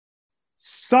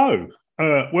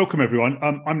Welcome everyone.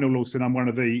 I'm Neil Lawson. I'm one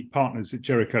of the partners at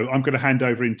Jericho. I'm going to hand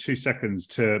over in 2 seconds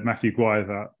to Matthew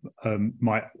Guire,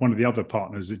 one of the other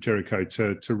partners at Jericho,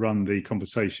 to run the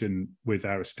conversation with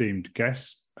our esteemed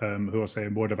guests, who I'll say a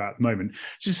word about at the moment.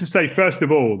 Just to say, first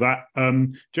of all, that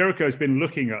Jericho has been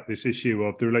looking at this issue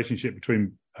of the relationship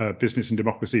between business and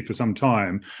democracy for some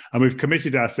time, and we've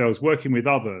committed ourselves, working with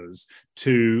others,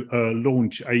 to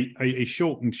launch a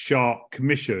short and sharp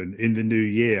commission in the new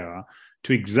year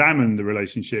to examine the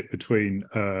relationship between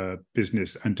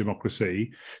business and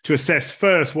democracy, to assess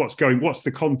first what's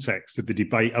the context of the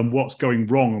debate and what's going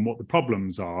wrong and what the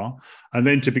problems are, and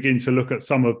then to begin to look at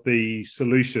some of the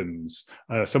solutions,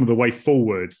 some of the way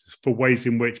forward for ways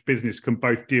in which business can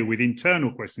both deal with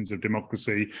internal questions of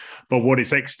democracy, but what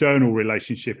its external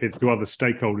relationship is to other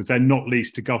stakeholders, and not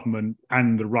least to government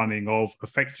and the running of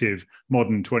effective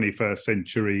modern 21st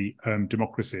century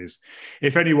democracies.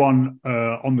 If anyone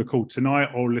on the call tonight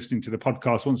or listening to the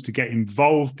podcast wants to get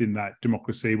involved in that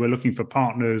democracy, we're looking for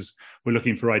partners, we're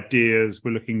looking for ideas,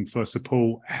 we're looking for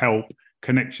support, help,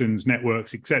 connections,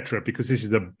 networks, etc., because this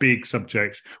is a big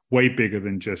subject, way bigger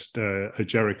than just a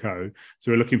Jericho.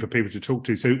 So we're looking for people to talk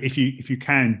to. So if you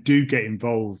can, do get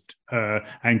involved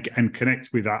and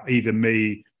connect with either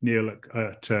me, Neil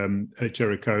at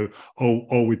Jericho,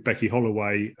 or with Becky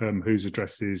Holloway, whose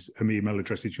email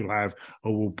addresses you'll have,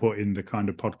 or we'll put in the kind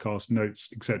of podcast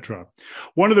notes, etc.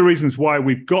 One of the reasons why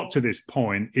we've got to this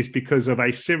point is because of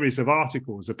a series of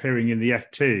articles appearing in the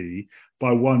FT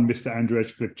by one Mr. Andrew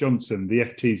Edgecliffe Johnson, the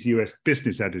FT's US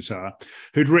business editor,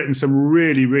 who'd written some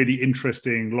really, really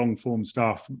interesting long-form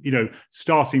stuff,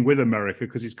 starting with America,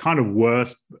 because it's kind of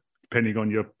worse, depending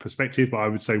on your perspective, but I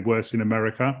would say worse in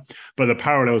America. But the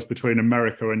parallels between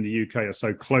America and the UK are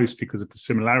so close because of the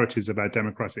similarities of our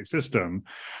democratic system,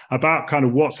 about kind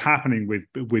of what's happening with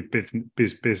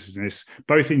business,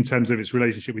 both in terms of its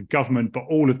relationship with government, but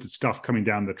all of the stuff coming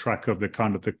down the track of the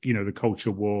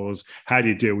culture wars, how do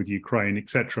you deal with Ukraine,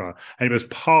 etc. And it was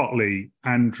partly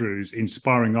Andrew's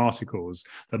inspiring articles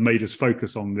that made us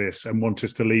focus on this and want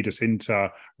us to lead us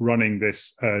into running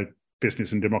this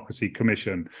Business and Democracy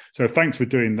Commission. So thanks for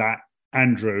doing that,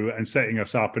 Andrew, and setting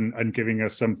us up and giving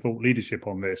us some thought leadership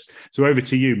on this. So over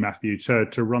to you, Matthew, to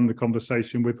run the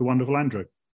conversation with the wonderful Andrew.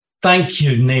 Thank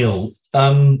you, Neil.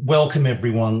 Welcome,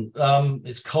 everyone.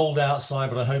 It's cold outside,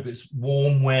 but I hope it's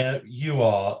warm where you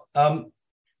are.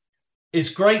 It's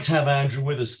great to have Andrew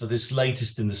with us for this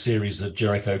latest in the series of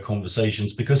Jericho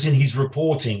Conversations, because in his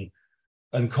reporting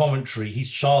and commentary, he's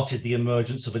charted the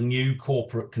emergence of a new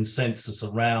corporate consensus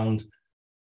around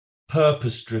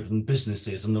purpose-driven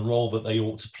businesses and the role that they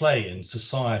ought to play in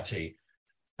society.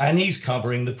 And he's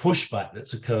covering the pushback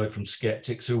that's occurred from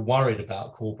skeptics who are worried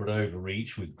about corporate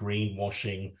overreach with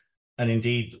greenwashing and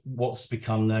indeed what's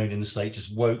become known in the States as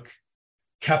woke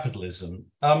capitalism.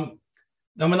 Now,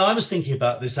 when I was thinking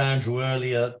about this, Andrew,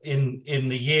 earlier in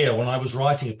the year, when I was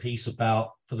writing a piece for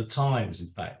the Times, in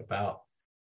fact, about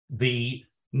the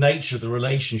nature of the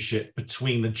relationship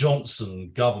between the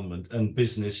Johnson government and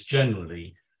business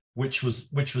generally, which was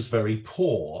very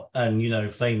poor.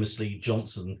 And, famously,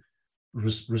 Johnson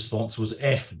response was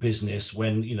F business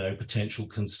when, potential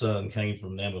concern came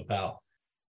from them about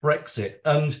Brexit.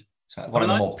 And so one of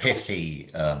the more pithy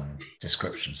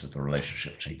descriptions of the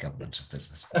relationship between government and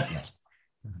business. Yes.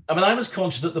 I was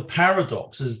conscious that the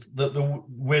paradox is that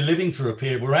we're living through a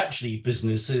period where actually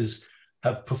businesses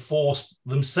have perforce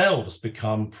themselves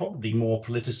become probably more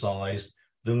politicized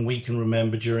than we can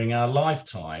remember during our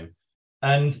lifetime.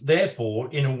 And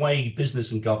therefore, in a way,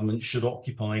 business and government should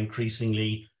occupy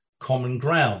increasingly common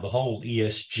ground. The whole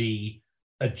ESG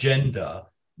agenda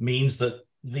means that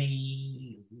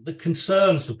the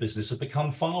concerns for business have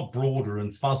become far broader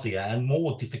and fuzzier and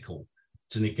more difficult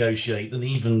to negotiate than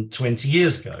even 20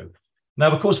 years ago.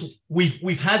 Now, of course,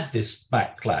 we've had this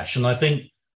backlash, and I think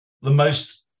the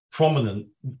most prominent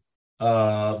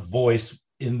voice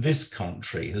in this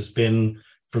country has been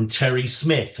from Terry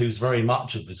Smith, who's very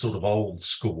much of the sort of old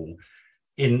school.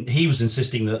 He was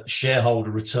insisting that shareholder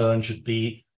return should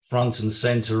be front and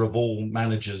center of all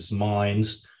managers'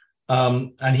 minds.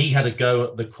 And he had a go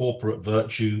at the corporate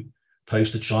virtue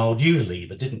poster child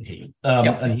Unilever, didn't he?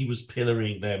 Yep. And he was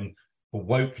pillaring them for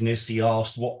wokeness. He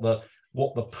asked what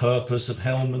the purpose of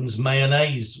Hellmann's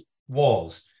mayonnaise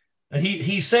was. And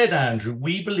he said, Andrew,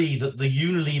 we believe that the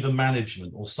Unilever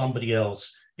management or somebody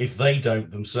else, if they don't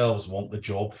themselves want the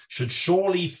job, should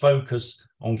surely focus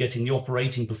on getting the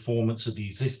operating performance of the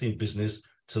existing business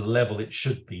to the level it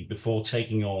should be before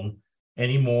taking on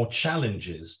any more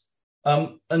challenges.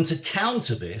 And to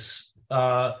counter this,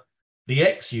 the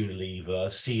ex-Unilever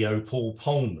CEO, Paul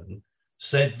Polman,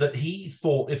 said that he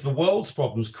thought if the world's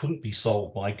problems couldn't be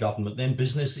solved by government, then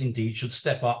business indeed should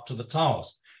step up to the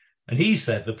task. And he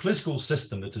said the political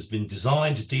system that has been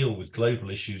designed to deal with global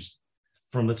issues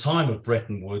from the time of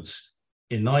Bretton Woods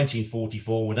in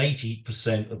 1944, when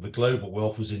 80% of the global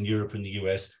wealth was in Europe and the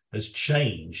US, has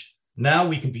changed. Now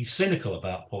we can be cynical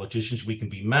about politicians, we can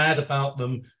be mad about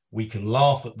them, we can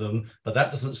laugh at them, but that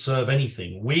doesn't serve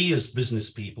anything. We as business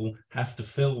people have to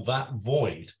fill that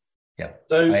void. Yeah.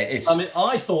 So,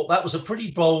 I thought that was a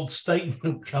pretty bold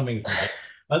statement coming from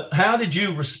it. How did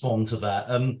you respond to that?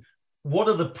 What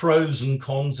are the pros and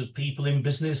cons of people in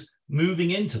business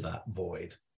moving into that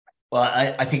void? Well,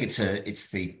 I think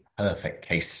it's the perfect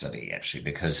case study, actually,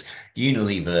 because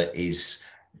Unilever is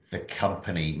the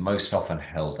company most often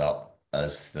held up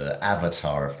as the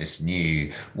avatar of this new,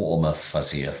 warmer,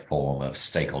 fuzzier form of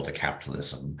stakeholder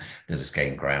capitalism that has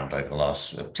gained ground over the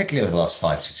last, particularly over the last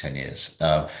 5 to 10 years,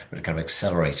 but kind of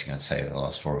accelerating, I'd say, over the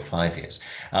last 4 or 5 years.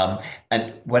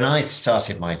 And when I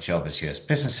started my job as US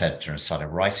business editor and started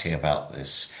writing about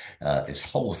this,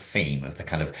 this whole theme of the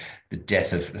kind of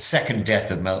the second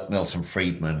death of Milton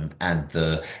Friedman and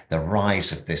the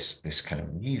rise of this kind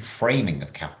of new framing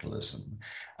of capitalism.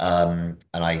 And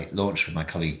I launched with my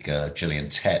colleague Gillian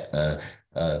Tett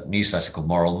a newsletter called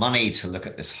Moral Money to look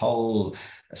at this whole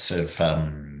sort of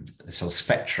this whole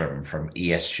spectrum from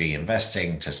ESG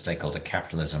investing to stakeholder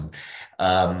capitalism.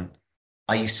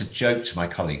 I used to joke to my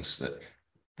colleagues that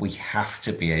we have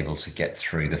to be able to get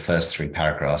through the first 3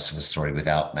 paragraphs of a story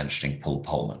without mentioning Paul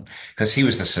Polman, because he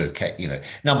was the sort of,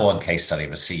 number one case study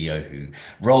of a CEO who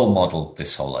role modeled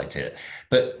this whole idea.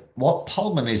 But what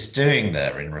Polman is doing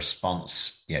there in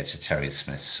response, to Terry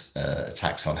Smith's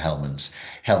attacks on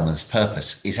Hellman's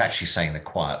purpose is actually saying the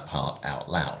quiet part out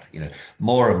loud.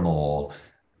 More and more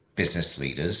business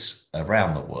leaders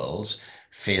around the world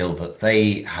feel that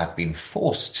they have been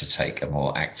forced to take a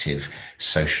more active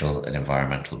social and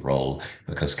environmental role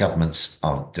because governments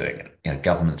aren't doing it.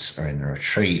 Governments are in a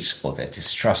retreat, or they're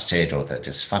distrusted, or they're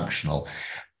dysfunctional.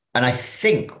 And I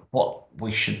think what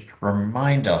we should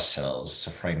remind ourselves to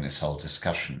frame this whole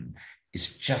discussion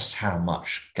is just how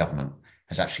much government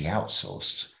has actually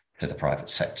outsourced to the private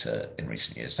sector in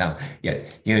recent years. Now,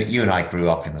 you and I grew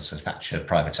up in the sort of Thatcher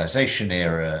privatization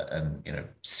era, and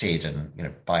Sid,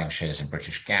 and buying shares in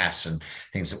British Gas and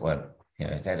things that weren't,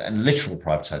 and literal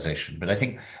privatization. But I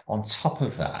think on top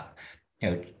of that,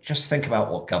 just think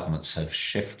about what governments have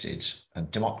shifted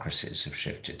and democracies have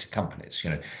shifted to companies.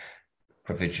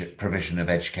 Provision of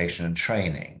education and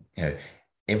training,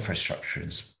 infrastructure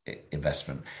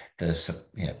investment. There's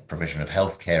provision of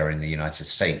healthcare in the United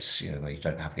States, where you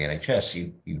don't have the NHS,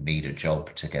 you need a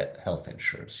job to get health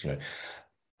insurance,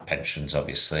 pensions,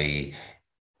 obviously,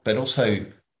 but also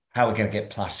how we're going to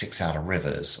get plastics out of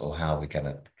rivers, or how we're going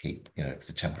to keep,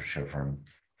 the temperature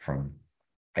from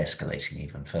escalating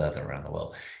even further around the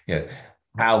world.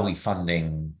 How are we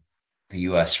funding the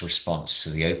US response to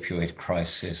the opioid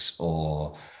crisis,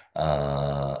 or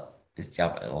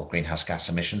greenhouse gas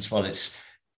emissions? Well, it's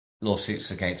lawsuits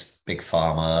against Big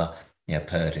Pharma,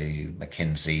 Purdue,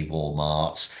 McKinsey,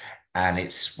 Walmart, and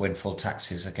it's windfall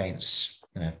taxes against,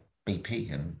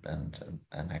 BP and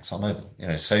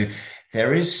ExxonMobil. So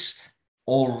there is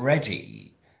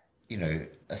already,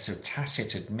 a sort of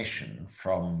tacit admission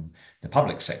from the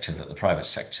public sector that the private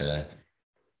sector,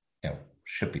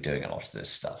 should be doing a lot of this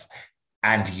stuff.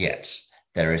 And yet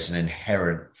there is an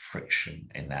inherent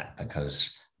friction in that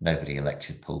because nobody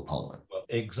elected Paul Polman. Well,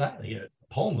 exactly.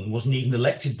 Polman wasn't even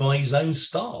elected by his own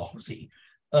staff, was he?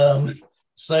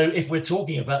 So if we're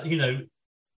talking about,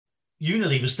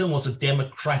 Unilever still not a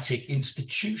democratic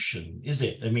institution, is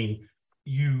it? I mean,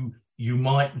 you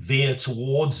might veer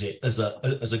towards it as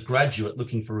a graduate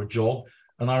looking for a job.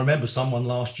 And I remember someone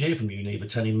last year from Unilever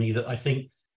telling me that I think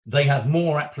they have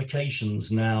more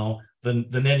applications now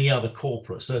than any other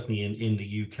corporate, certainly in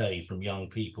the UK, from young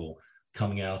people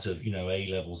coming out of A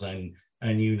levels and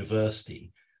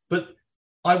university. But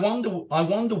I wonder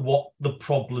what the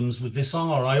problems with this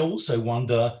are. I also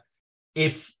wonder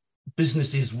if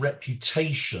business's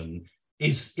reputation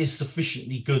is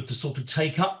sufficiently good to sort of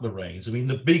take up the reins. I mean,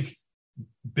 the big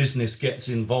business gets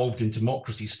involved in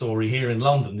democracy story here in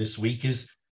London this week is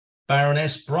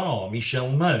Baroness Bra,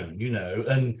 Michelle Mone,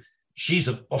 and she's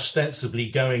ostensibly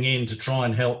going in to try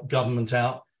and help government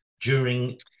out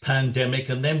during pandemic.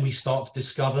 And then we start to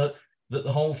discover that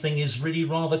the whole thing is really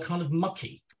rather kind of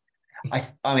mucky. I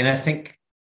think,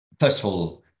 first of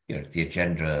all, the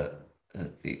agenda,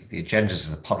 the agendas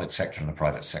of the public sector and the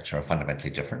private sector are fundamentally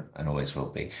different and always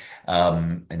will be.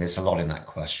 And there's a lot in that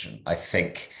question. I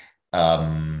think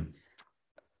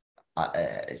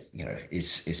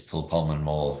is Paul Polman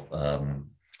more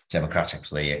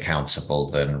democratically accountable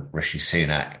than Rishi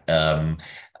Sunak?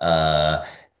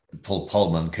 Paul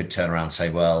Polman could turn around and say,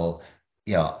 well,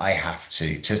 yeah, I have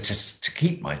to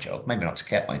keep my job, maybe not to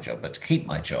get my job, but to keep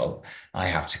my job, I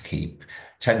have to keep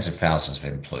tens of thousands of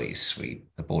employees sweet,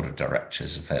 the board of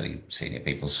directors of fairly senior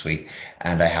people sweet,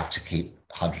 and I have to keep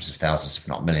hundreds of thousands, if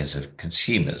not millions of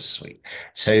consumers sweet.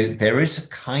 So there is a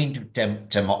kind of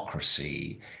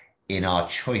democracy in our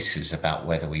choices about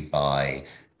whether we buy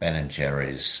Ben &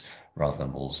 Jerry's rather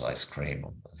than Mall's ice cream.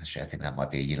 Actually, I think that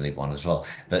might be a Unilever one as well.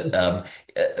 But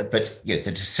the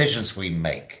decisions we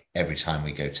make every time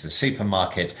we go to the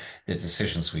supermarket, the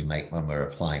decisions we make when we're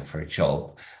applying for a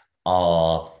job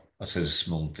are a sort of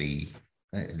small d.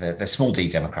 They're small d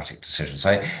democratic decisions.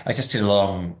 I just did a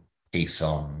long piece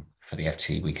for the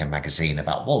FT Weekend magazine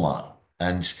about Walmart,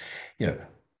 and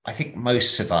I think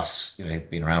most of us,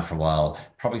 been around for a while,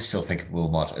 probably still think of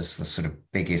Walmart as the sort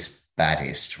of biggest,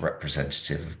 baddest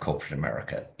representative of corporate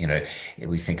America.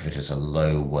 We think of it as a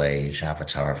low-wage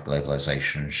avatar of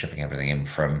globalization, shipping everything in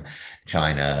from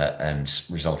China and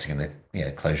resulting in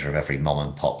the closure of every mom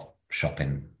and pop shop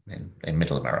in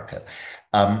Middle America.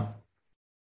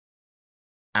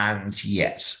 And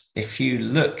yet, if you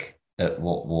look at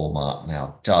what Walmart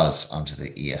now does under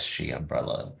the ESG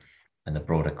umbrella and the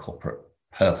broader corporate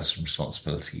purpose and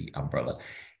responsibility umbrella,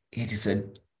 it is a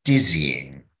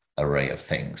dizzying array of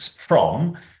things,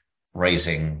 from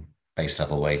raising base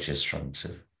level wages from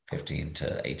 15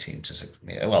 to 18 to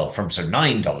 16, well, from sort of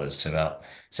 $9 to about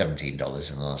 $17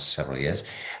 in the last several years,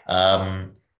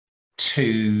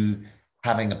 to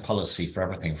having a policy for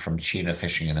everything from tuna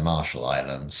fishing in the Marshall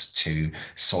Islands to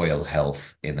soil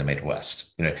health in the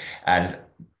Midwest, and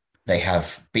they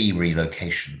have bee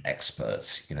relocation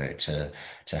experts, to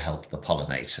help the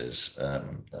pollinators,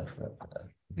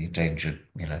 the endangered,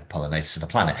 pollinators of the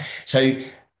planet. So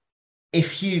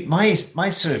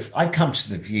I've come to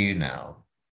the view now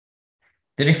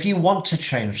that if you want to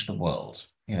change the world,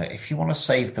 if you want to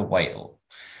save the whale,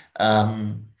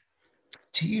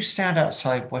 do you stand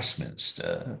outside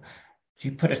Westminster? Do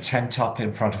you put a tent up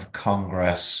in front of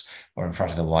Congress or in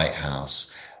front of the White House?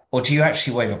 Or do you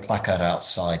actually wave a placard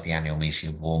outside the annual meeting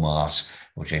of Walmart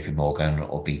or JP Morgan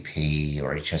or BP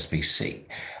or HSBC?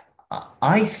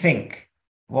 I think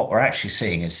what we're actually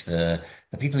seeing is the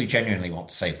people who genuinely want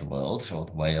to save the world, or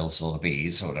the whales or the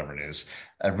bees or whatever it is,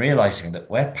 are realizing that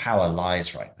where power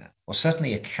lies right now, or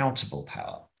certainly accountable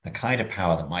power, the kind of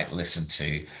power that might listen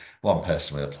to one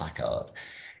person with a placard,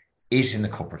 is in the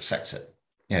corporate sector.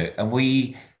 And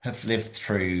we have lived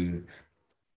through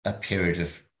a period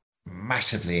of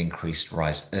massively increased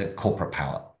rise corporate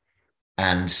power,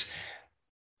 and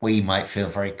we might feel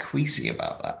very queasy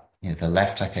about that. The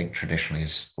left, I think, traditionally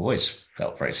has always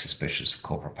felt very suspicious of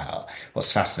corporate power.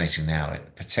 What's fascinating now,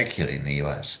 particularly in the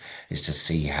US, is to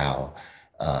see how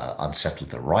unsettled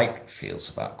the right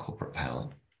feels about corporate power,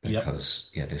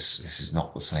 because this is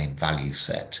not the same value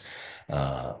set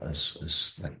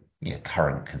as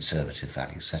current conservative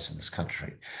value set in this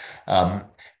country.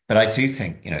 But I do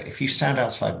think, if you stand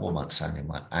outside Walmart's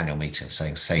annual meeting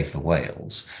saying save the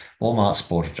whales, Walmart's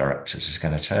board of directors is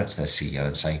going to turn to their CEO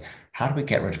and say, how do we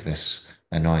get rid of this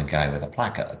annoying guy with a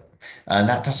placard? And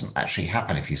that doesn't actually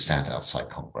happen if you stand outside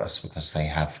Congress, because they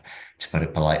have, to put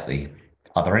it politely,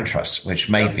 other interests, which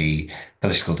may be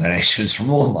political donations from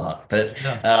Walmart. But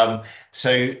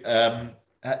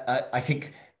I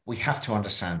think we have to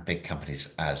understand big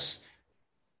companies as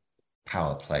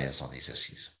power players on these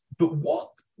issues. But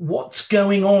what's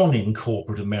going on in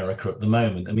corporate America at the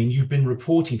moment? I mean, you've been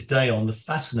reporting today on the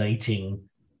fascinating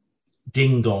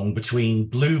ding-dong between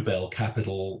Bluebell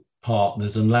Capital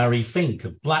Partners and Larry Fink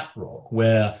of BlackRock,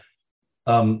 where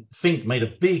Fink made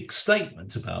a big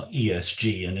statement about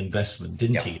ESG and investment,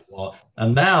 didn't he?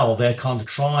 And now they're kind of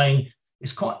trying,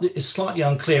 it's slightly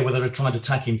unclear whether they're trying to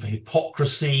attack him for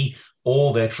hypocrisy,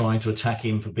 or they're trying to attack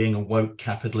him for being a woke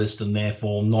capitalist and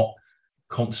therefore not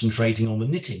concentrating on the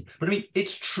knitting. But I mean,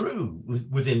 it's true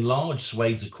within large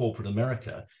swathes of corporate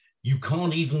America, you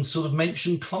can't even sort of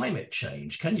mention climate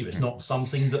change, can you? It's not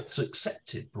something that's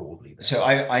accepted broadly. So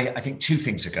I think two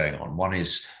things are going on. One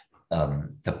is the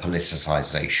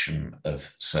politicization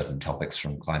of certain topics,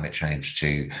 from climate change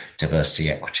to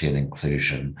diversity, equity, and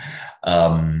inclusion.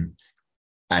 And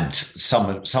some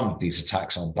of these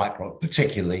attacks on BlackRock,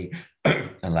 particularly,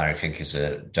 and Larry Fink is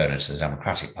a donor to the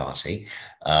Democratic Party,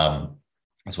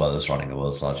 as well as running the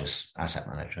world's largest asset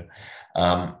manager.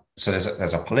 so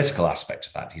there's a political aspect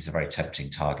of that. He's a very tempting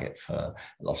target for a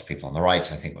lot of people on the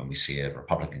right. I think when we see a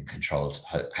Republican-controlled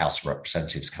House of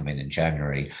Representatives come in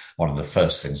January, one of the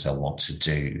first things they'll want to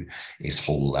do is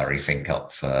haul Larry Fink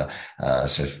up for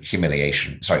sort of for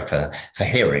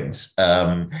hearings,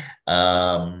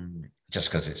 just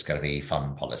because it's going to be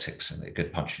fun politics and a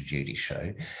good Punch and Judy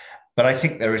show. But I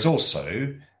think there is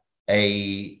also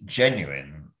a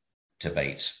genuine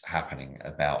debate happening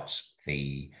about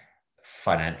the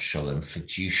financial and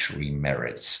fiduciary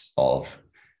merits of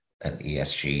an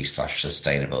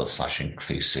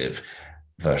ESG/sustainable/inclusive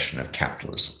version of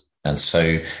capitalism. And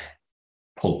so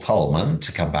Paul Polman,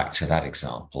 to come back to that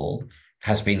example,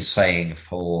 has been saying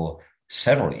for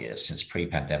several years, since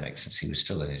pre-pandemic, since he was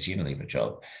still in his Unilever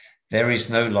job, there is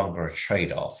no longer a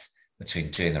trade-off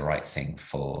between doing the right thing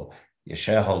for your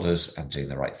shareholders and doing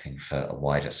the right thing for a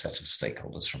wider set of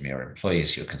stakeholders, from your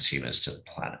employees, your consumers, to the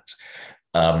planet.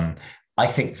 I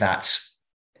think that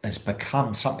has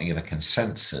become something of a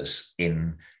consensus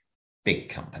in big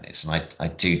companies. And I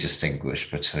do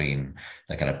distinguish between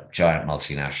the kind of giant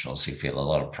multinationals who feel a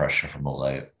lot of pressure from all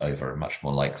over and much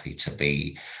more likely to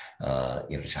be,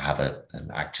 to have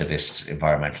an activist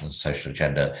environmental and social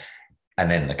agenda, and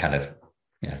then the kind of,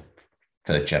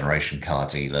 third generation car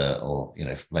dealer or,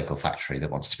 local factory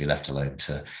that wants to be left alone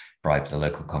to bribe the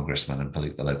local congressman and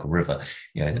pollute the local river.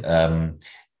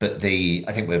 But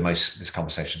I think this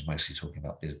conversation is mostly talking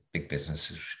about big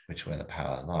businesses, which where the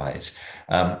power lies.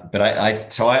 But I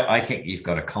think you've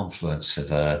got a confluence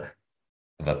of a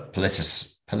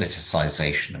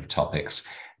politicization of topics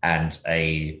and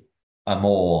a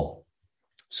more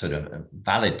sort of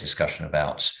valid discussion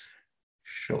about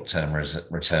short-term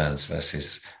returns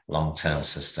versus long-term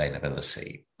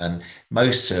sustainability. And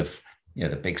most of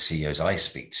the big CEOs I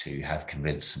speak to have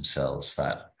convinced themselves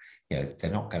that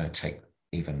they're not going to take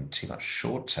even too much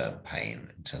short-term pain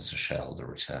in terms of shareholder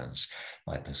returns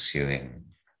by pursuing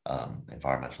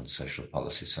environmental and social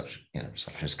policies such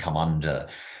as come under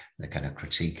the kind of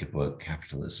critique of woke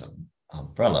capitalism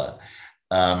umbrella,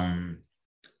 and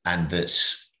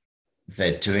that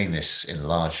they're doing this in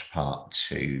large part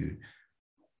to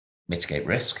mitigate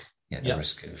risk, the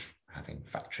risk of having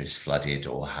factories flooded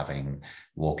or having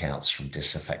walkouts from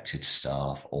disaffected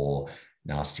staff or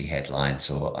nasty headlines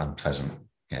or unpleasant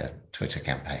Twitter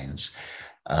campaigns.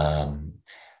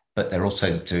 But they're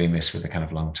also doing this with a kind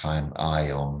of long-time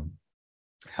eye on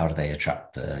how do they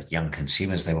attract the young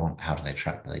consumers they want, how do they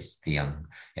attract the young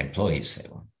employees they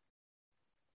want.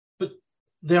 But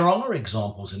there are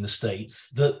examples in the States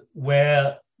that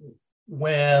where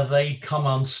they come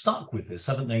unstuck with this,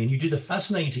 haven't they? And you did a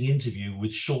fascinating interview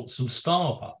with Schultz from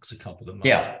Starbucks a couple of months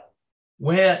ago,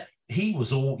 where he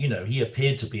was he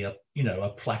appeared to be a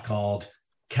placard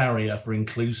carrier for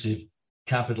inclusive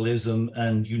capitalism,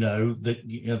 and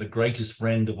the greatest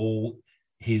friend of all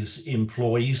his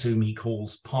employees, whom he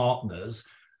calls partners,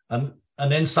 and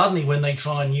then suddenly when they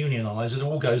try and unionize, it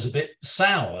all goes a bit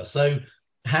sour. So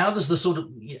how does the sort of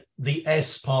the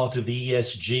S part of the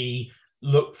ESG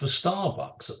look for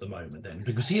Starbucks at the moment then?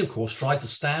 Because he, of course, tried to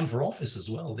stand for office as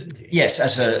well, didn't he? Yes,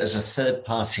 as a third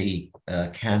party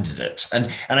candidate.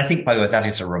 And I think, by the way, that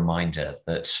is a reminder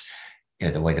that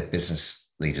the way that business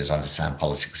leaders understand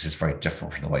politics is very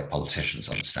different from the way politicians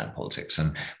understand politics.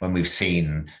 And when we've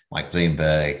seen Mike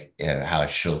Bloomberg, Howard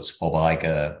Schultz, Bob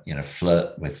Iger,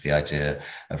 flirt with the idea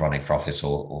of running for office,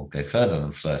 or go further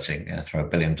than flirting, throw $1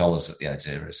 billion at the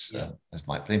idea as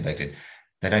Mike Bloomberg did,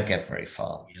 they don't get very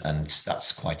far. Yeah. And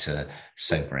that's quite a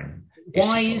sobering issue.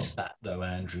 Why is that though,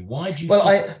 Andrew? Why do you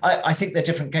I think they're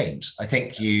different games. I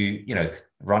think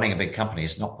running a big company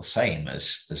is not the same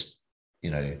as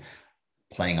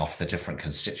playing off the different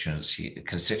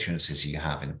constituencies you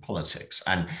have in politics.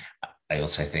 And I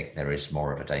also think there is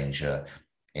more of a danger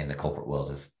in the corporate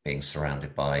world of being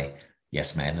surrounded by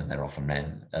yes men, and they're often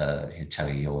men, who tell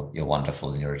you you're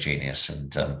wonderful and you're a genius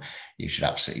and you should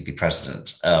absolutely be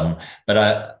president.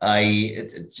 But I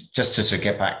just to sort of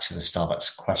get back to the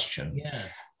Starbucks question,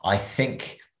 I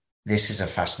think this is a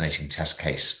fascinating test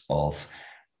case of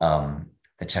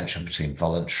the tension between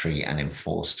voluntary and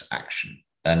enforced action.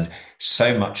 And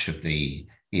so much of the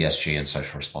ESG and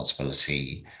social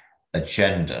responsibility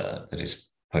agenda that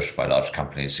is pushed by large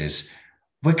companies is,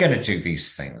 we're going to do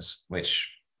these things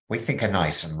which we think are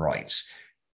nice and right,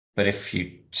 but if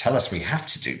you tell us we have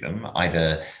to do them,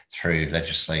 either through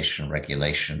legislation,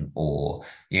 regulation, or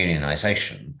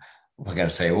unionization, we're going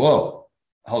to say, whoa,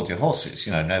 hold your horses.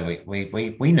 No,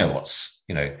 we know what's,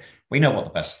 we know what the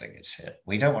best thing is here.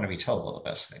 We don't want to be told what the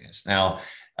best thing is. Now,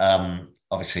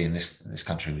 obviously, in this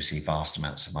country, we see vast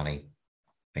amounts of money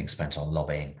being spent on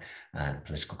lobbying and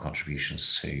political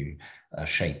contributions to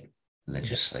shape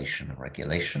legislation and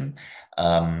regulation.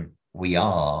 We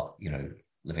are,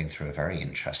 living through a very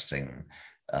interesting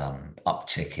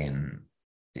uptick in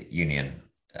union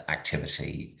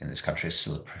activity in this country. It's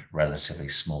still a relatively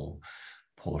small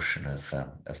portion of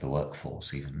the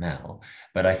workforce even now,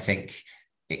 but I think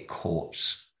it caught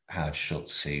Howard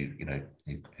Schultz, who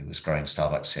was growing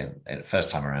Starbucks in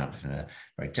first time around in a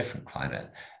very different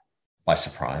climate, by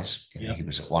surprise. He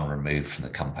was at one remove from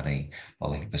the company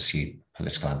while he pursued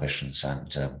political ambitions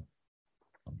and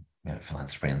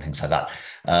philanthropy and things like that.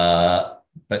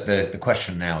 But the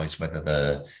question now is whether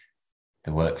the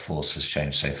workforce has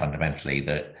changed so fundamentally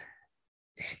that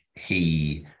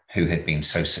he, who had been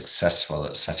so successful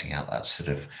at setting out that sort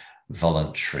of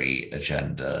voluntary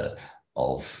agenda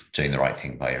of doing the right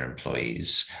thing by your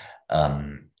employees,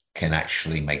 can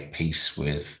actually make peace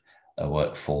with a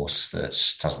workforce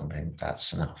that doesn't think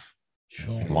that's enough.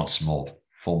 Sure. It wants more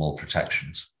formal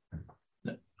protections.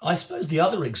 I suppose the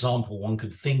other example one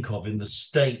could think of in the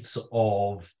States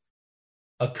of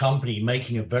a company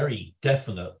making a very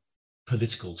definite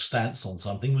political stance on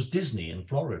something was Disney in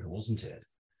Florida, wasn't it?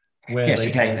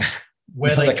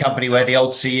 The company where the old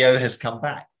CEO has come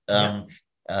back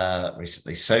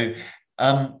recently. So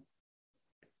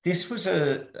this was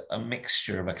a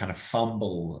mixture of a kind of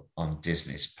fumble on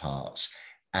Disney's part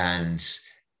and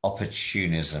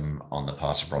opportunism on the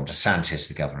part of Ron DeSantis,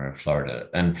 the governor of Florida.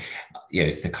 And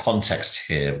the context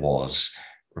here was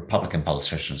Republican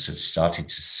politicians had started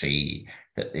to see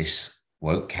that this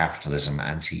woke capitalism,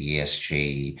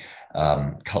 anti-ESG,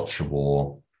 culture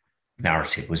war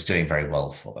narrative was doing very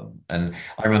well for them. And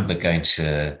I remember going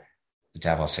to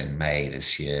Davos in May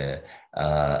this year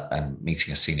and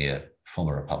meeting a senior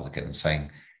former Republican and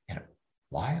saying,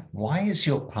 why is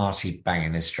your party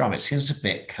banging this drum? It seems a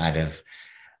bit kind of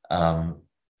a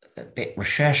bit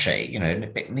recherche,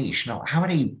 a bit niche. Not how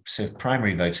many sort of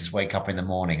primary voters wake up in the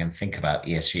morning and think about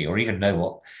ESG or even know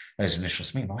what those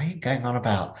initials mean. Why are you going on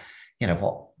about,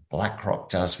 what BlackRock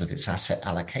does with its asset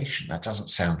allocation? That doesn't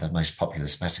sound the most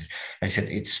populist message. And he said,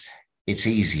 it's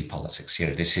easy politics.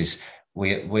 This is,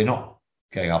 we're not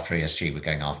going after ESG, we're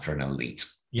going after an elite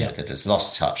that has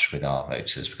lost touch with our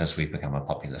voters because we've become a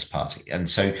populist party. And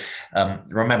so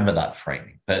remember that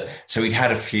framing. But so we'd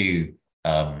had a few,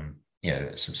 some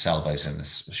salvos in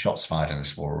this, shots fired in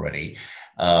this war already.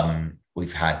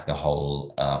 We've had the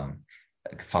whole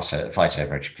fight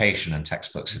over education and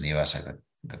textbooks in the US over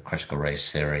critical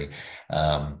race theory,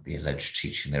 the alleged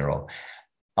teaching thereof.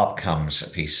 Up comes a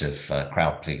piece of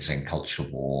crowd-pleasing culture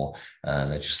war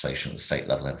legislation at the state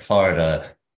level in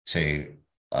Florida to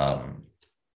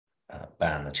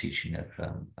ban the teaching of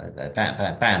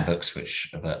ban books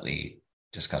which overtly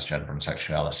discuss gender and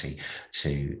sexuality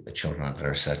to children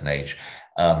under a certain age.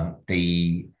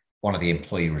 One of the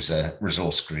employee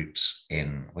resource groups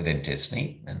within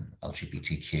Disney, an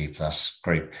LGBTQ plus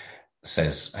group,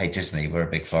 says, "Hey Disney, we're a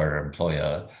big Florida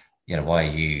employer. Why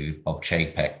are you, Bob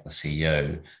Chapek, the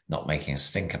CEO, not making a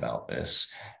stink about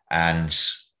this?" And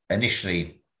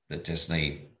initially, the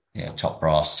Disney top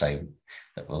brass say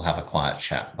that we'll have a quiet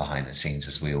chat behind the scenes,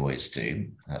 as we always do.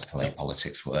 That's the way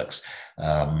politics works.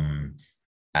 And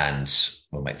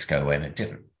we'll make this go away, and it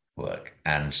didn't work.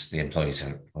 And the employees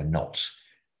were not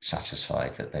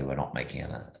satisfied that they were not making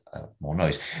more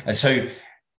noise. And so,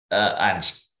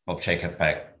 and Bob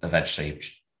Chapek eventually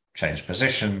changed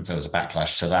positions. There was a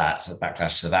backlash to that,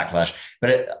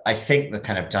 But I think the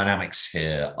kind of dynamics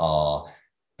here are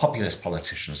populist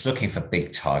politicians looking for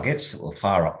big targets that will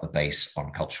fire up the base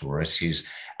on cultural issues.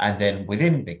 And then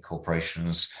within big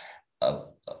corporations,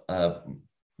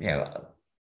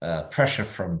 pressure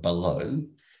from below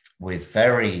with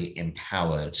very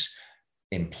empowered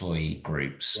employee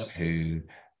groups who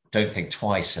don't think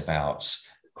twice about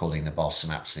calling the boss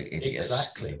an absolute idiot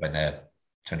when they're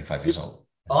 25 years old.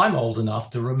 I'm old enough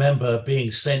to remember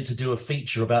being sent to do a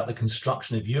feature about the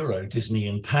construction of Euro Disney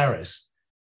in Paris.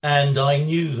 And I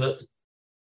knew that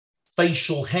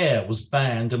facial hair was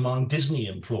banned among Disney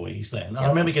employees then. I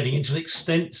remember getting into an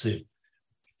extensive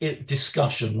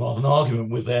discussion, rather than argument,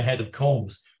 with their head of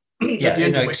comms.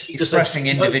 Expressing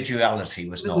individuality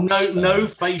was not. No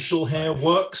facial hair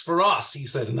works for us, he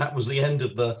said, and that was the end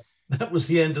of the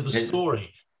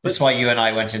story. That's why you and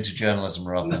I went into journalism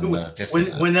rather than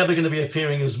Disney. We're never going to be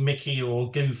appearing as Mickey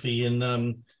or Goofy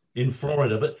in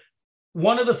Florida. But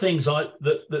one of the things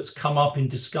that's come up in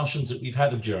discussions that we've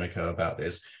had of Jericho about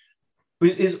this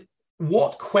is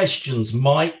what questions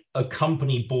might a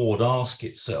company board ask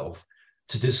itself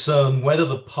to discern whether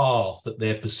the path that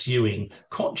they're pursuing,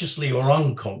 consciously or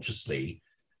unconsciously,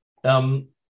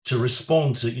 to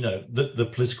respond to the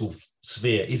political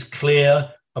sphere is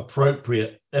clear,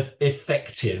 appropriate,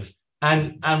 effective,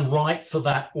 and right for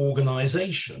that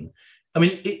organization. I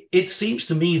mean, it seems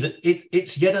to me that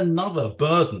it's yet another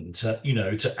burden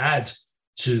to add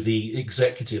to the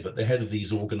executive at the head of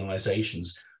these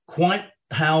organizations, quite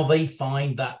how they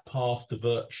find that path to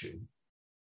virtue.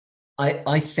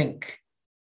 I think,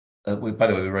 by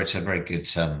the way, we wrote a very good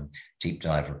deep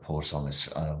dive report on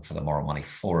this for the Moral Money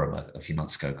Forum a few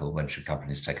months ago called When Should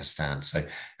Companies Take a Stand? So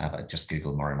just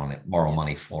Google Moral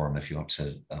Money Forum if you want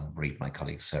to read my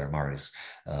colleague Sarah Murray's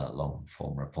long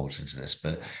form report into this.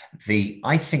 But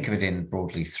I think of it in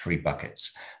broadly three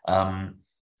buckets. One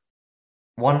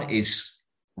is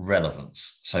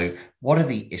relevance. So what are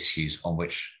the issues on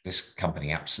which this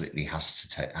company absolutely has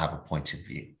to have a point of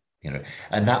view?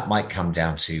 And that might come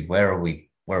down to where are we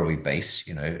based?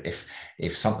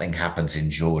 If something happens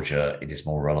in Georgia, it is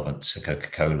more relevant to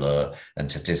Coca-Cola than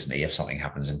to Disney. If something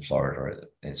happens in Florida,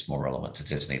 it's more relevant to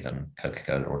Disney than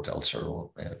Coca-Cola or Delta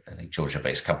or any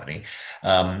Georgia-based company.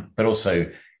 But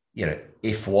also,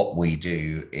 if what we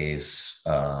do is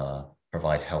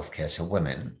provide healthcare to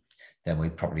women, then we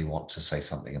probably want to say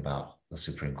something about the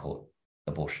Supreme Court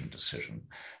abortion decision.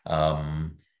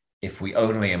 If we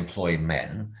only employ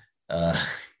men,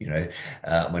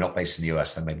 we're not based in the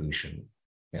US, then maybe we shouldn't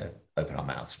open our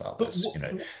mouths about this.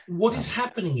 What is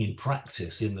happening in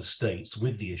practice in the States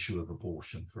with the issue of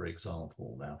abortion, for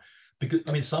example, now?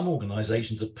 Because, some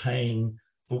organizations are paying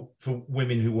for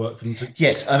women who work for them to...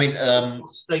 Yes, state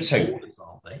orders,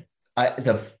 aren't they?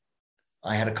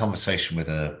 I had a conversation with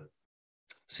a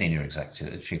senior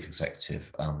executive, a chief executive,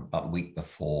 about a week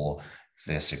before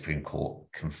the Supreme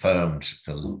Court confirmed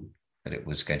that it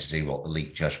was going to do what the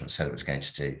leaked judgment said it was going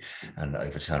to do and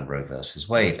overturn Roe versus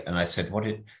Wade. And I said, what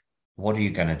are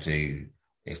you going to do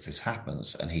if this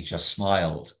happens? And he just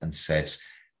smiled and said,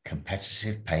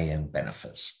 competitive pay and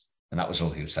benefits. And that was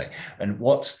all he would say. And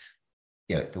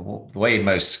the way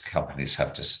most companies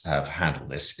have handled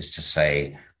this is to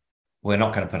say, we're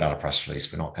not going to put out a press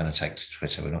release. We're not going to take to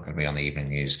Twitter. We're not going to be on the evening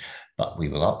news, but we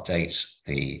will update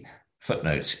the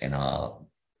footnotes in our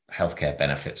healthcare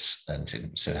benefits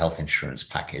and so health insurance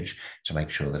package to make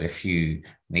sure that if you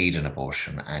need an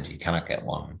abortion and you cannot get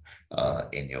one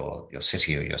in your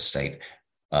city or your state,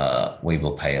 we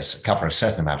will cover a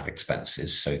certain amount of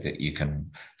expenses so that you can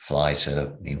fly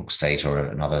to New York State or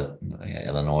another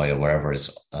Illinois or wherever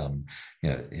is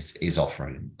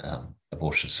offering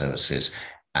abortion services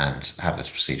and have this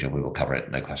procedure. We will cover it,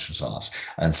 no questions asked.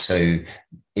 And so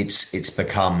it's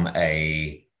become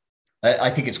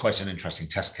I think it's quite an interesting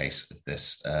test case of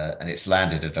this, and it's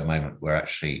landed at a moment where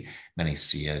actually many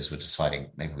CEOs were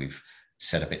deciding maybe we've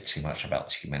said a bit too much about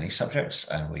too many subjects,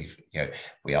 and we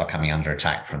are coming under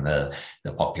attack from the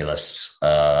populists,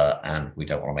 and we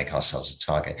don't want to make ourselves a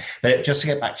target. But just to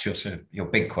get back to your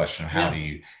big question, how do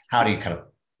you kind of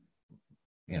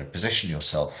position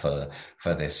yourself for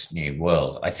this new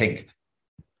world? I think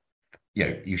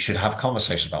you should have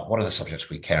conversations about what are the subjects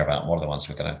we care about and what are the ones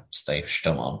we're going to stay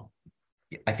stum on.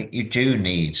 I think you do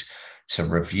need to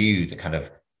review the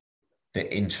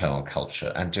internal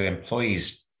culture, and do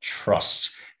employees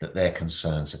trust that their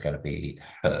concerns are going to be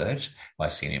heard by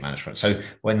senior management? So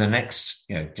when the next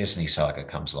Disney saga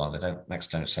comes along,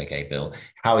 don't say gay bill,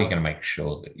 how are you going to make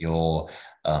sure that your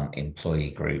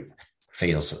employee group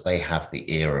feels that they have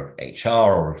the ear of HR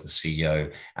or of the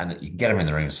CEO, and that you can get them in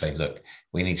the room and say, look,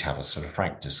 we need to have a sort of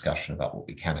frank discussion about what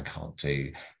we can and can't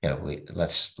do. Don't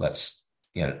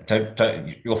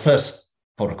your first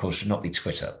port of call should not be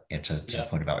Twitter. To the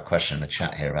point about a question in the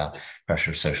chat here about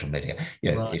pressure of social media.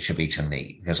 Right. It should be to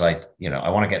me, because I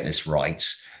want to get this right.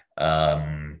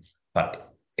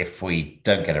 But if we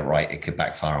don't get it right, it could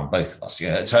backfire on both of us.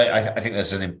 So I think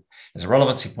there's a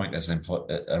relevancy point, there's an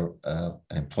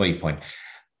employee point,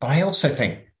 but I also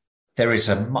think there is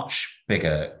a much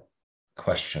bigger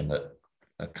question that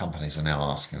companies are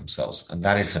now asking themselves, and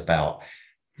that is about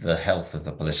the health of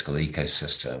the political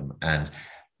ecosystem and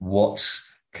what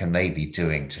can they be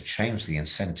doing to change the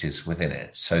incentives within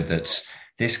it so that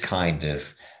this kind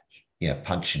of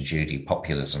Punch and Judy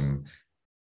populism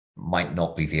might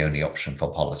not be the only option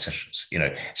for politicians.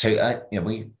 So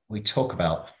we talk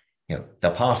about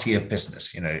the party of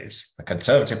business. It's the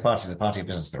Conservative Party is the party of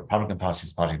business, the Republican Party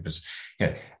is the party of business.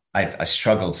 I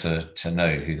struggle to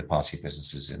know who the party of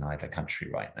business is in either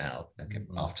country right now,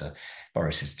 after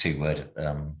Boris's two-word,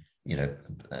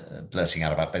 blurting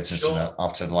out about business, sure.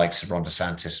 After the likes of Ron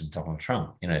DeSantis and Donald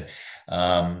Trump,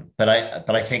 But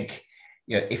I think,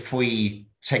 if we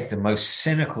take the most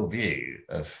cynical view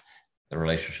of the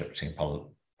relationship between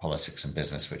politics and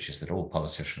business, which is that all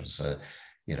politicians are,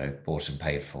 bought and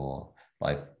paid for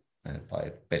by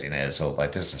billionaires or by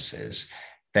businesses,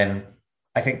 then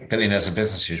I think billionaires and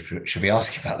businesses should be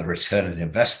asking about the return on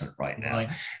investment right now. Right.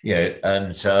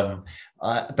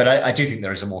 But I do think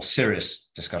there is a more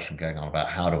serious discussion going on about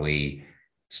how do we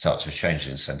start to change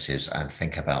the incentives and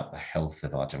think about the health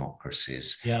of our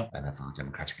democracies and of our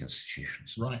democratic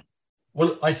institutions. Right.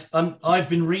 Well, I've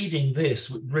been reading this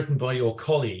written by your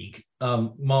colleague,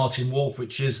 Martin Wolf,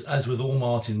 which is, as with all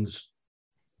Martin's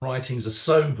writings, a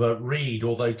sober read,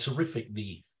 although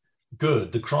terrifically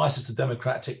good. The Crisis of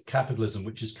Democratic Capitalism,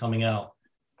 which is coming out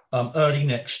early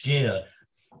next year.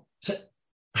 So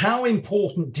how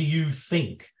important do you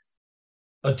think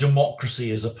a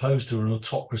democracy as opposed to an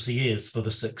autocracy is for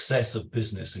the success of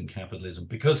business and capitalism?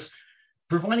 Because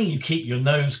providing you keep your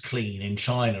nose clean in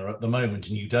China at the moment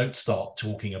and you don't start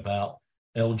talking about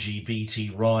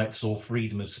LGBT rights or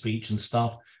freedom of speech and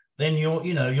stuff, then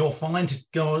you're fine to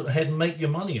go ahead and make your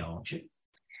money, aren't you?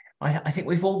 I think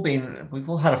we've all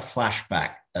had a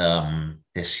flashback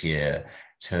this year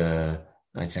to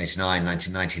 1989,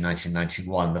 1990,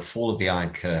 1991, the fall of the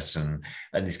Iron Curtain,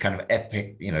 and this kind of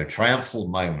epic, triumphal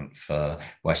moment for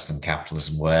Western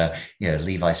capitalism where,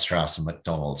 Levi Strauss and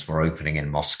McDonald's were opening in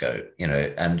Moscow,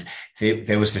 and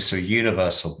there was this sort of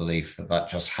universal belief that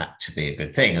just had to be a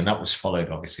good thing. And that was followed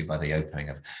obviously by the opening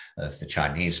of the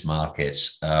Chinese market,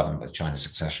 with China's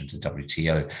accession to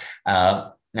WTO.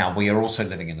 Now, we are also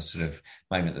living in a sort of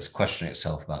moment that's questioning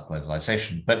itself about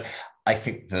globalization. But I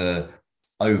think the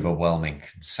overwhelming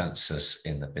consensus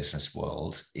in the business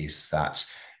world is that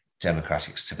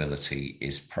democratic stability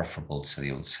is preferable to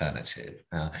the alternative.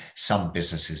 Now, some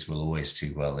businesses will always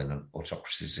do well in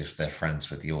autocracies if they're friends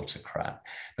with the autocrat,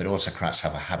 but autocrats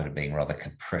have a habit of being rather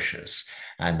capricious.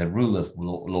 And the rule of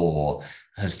law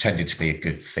has tended to be a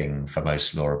good thing for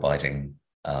most law-abiding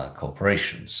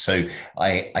corporations. So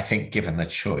I think given the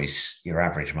choice, your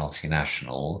average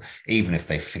multinational, even if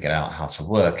they figured out how to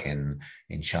work in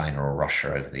China or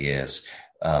Russia over the years,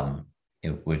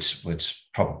 it would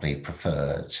probably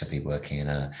prefer to be working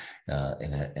in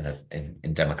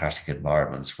democratic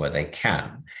environments where they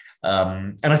can.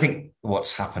 And I think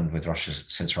what's happened with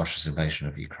since Russia's invasion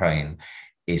of Ukraine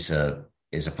is a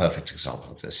perfect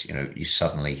example of this. You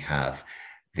suddenly have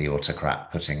the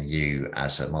autocrat putting you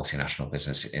as a multinational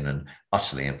business in an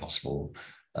utterly impossible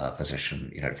position.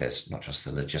 There's not just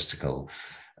the logistical.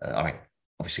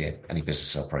 Obviously, any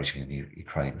business operating in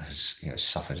Ukraine has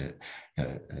suffered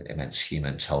an immense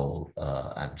human toll,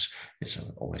 and it's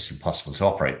almost impossible to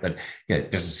operate. But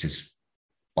businesses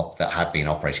that have been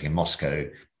operating in Moscow,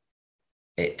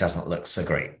 it doesn't look so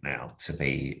great now to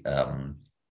be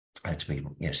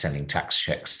sending tax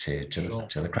checks to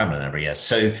the Kremlin every year.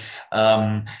 So,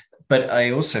 but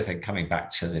I also think, coming back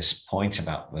to this point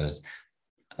about the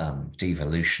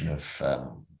devolution of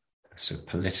sort of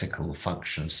political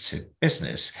functions to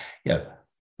business,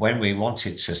 when we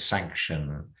wanted to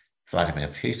sanction Vladimir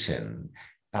Putin,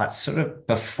 that's sort of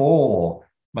before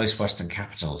most Western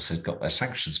capitals had got their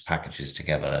sanctions packages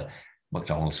together.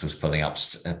 McDonald's was pulling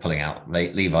out,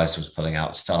 Levi's was pulling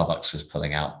out, Starbucks was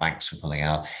pulling out, banks were pulling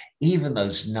out. Even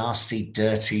those nasty,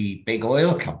 dirty, big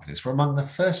oil companies were among the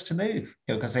first to move,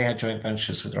 because they had joint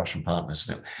ventures with Russian partners,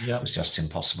 and it was just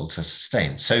impossible to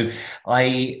sustain. So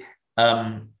I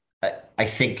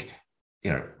think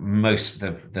most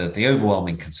the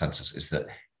overwhelming consensus is that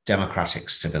democratic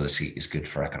stability is good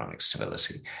for economic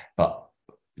stability, but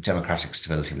democratic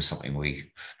stability was something we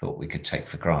thought we could take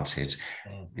for granted.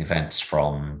 Events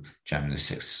from January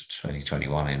 6,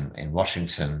 2021 in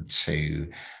Washington, to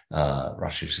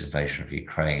Russia's invasion of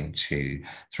Ukraine, to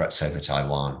threats over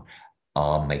Taiwan,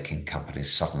 are making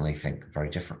companies suddenly think very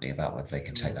differently about whether they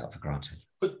can take that for granted.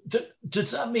 But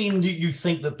does that mean that you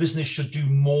think that business should do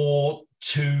more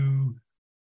to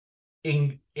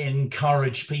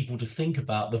encourage people to think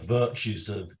about the virtues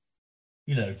of,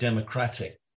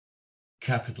 democratic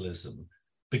capitalism?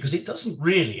 Because it doesn't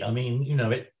really,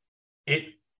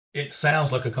 it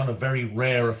sounds like a kind of very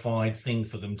rarefied thing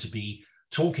for them to be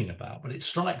talking about, but it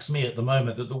strikes me at the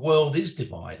moment that the world is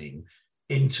dividing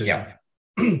into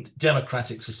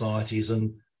democratic societies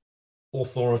and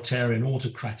authoritarian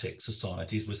autocratic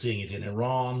societies. We're seeing it in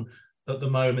Iran at the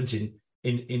moment,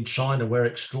 in China, where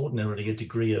extraordinarily a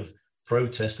degree of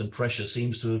protest and pressure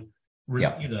seems to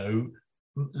have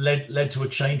led to a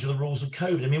change of the rules of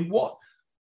COVID.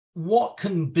 What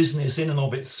can business in and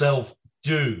of itself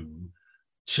do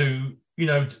to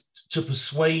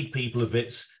persuade people of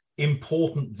its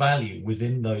important value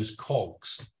within those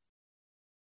cogs?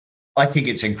 I think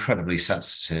it's incredibly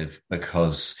sensitive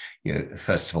because,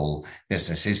 first of all,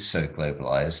 business is so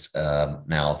globalized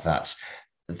now that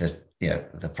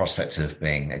the prospect of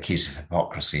being accused of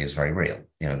hypocrisy is very real.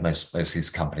 Most of these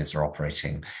companies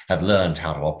have learned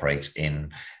how to operate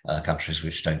in countries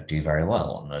which don't do very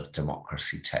well on a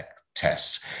democracy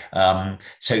test.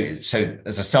 So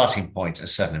as a starting point, a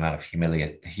certain amount of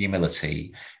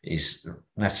humility is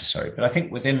necessary. But I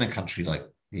think within a country like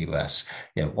the US,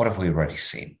 what have we already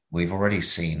seen? We've already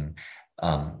seen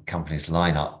companies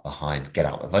line up behind get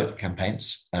out the vote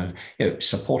campaigns and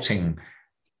supporting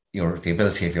the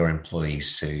ability of your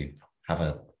employees to have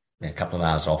a couple of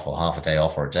hours off or half a day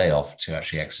off or a day off to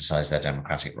actually exercise their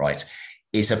democratic right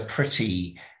is a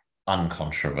pretty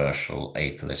uncontroversial,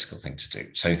 apolitical thing to do.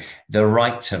 So the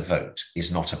right to vote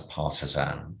is not a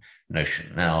partisan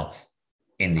notion. Now,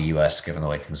 in the US, given the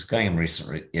way things are going in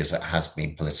recent years, it has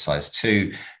been politicized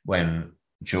too. When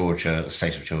the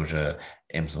state of Georgia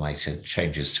implemented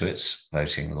changes to its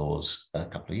voting laws a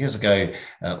couple of years ago,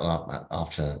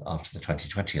 after the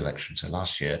 2020 election, so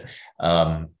last year,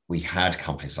 we had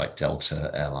companies like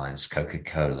Delta Airlines,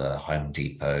 Coca-Cola, Home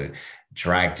Depot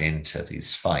dragged into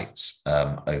these fights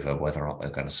over whether or not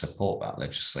they're going to support that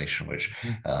legislation, which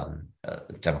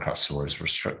Democrats saw as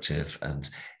restrictive and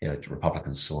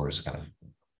Republicans saw as kind of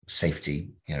safety,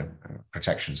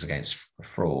 protections against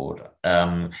fraud.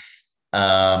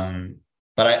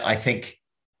 But I think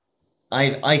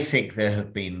there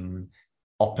have been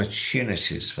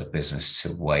opportunities for business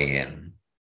to weigh in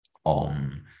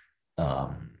on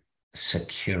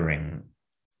securing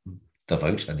the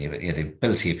vote and the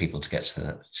ability of people to get to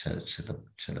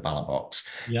the ballot box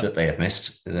that they have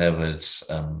missed. There was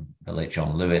the late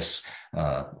John Lewis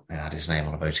had his name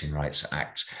on a Voting Rights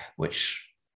Act, which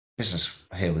business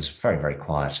here was very, very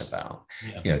quiet about.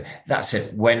 That's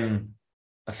it. When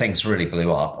things really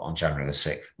blew up on January the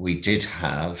 6th, we did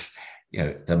have,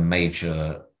 the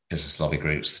major business lobby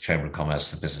groups, the Chamber of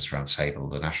Commerce, the Business Roundtable,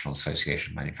 the National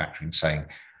Association of Manufacturing saying,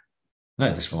 no,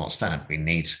 this will not stand. We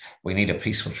need a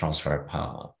peaceful transfer of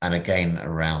power. And again,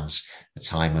 around the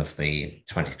time of the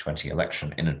 2020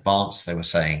 election, in advance, they were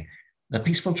saying the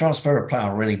peaceful transfer of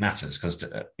power really matters because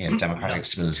democratic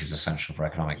stability is essential for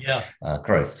economic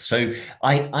growth. So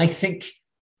I think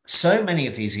so many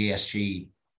of these ESG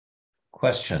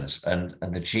questions and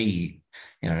the G,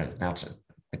 now to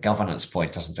the governance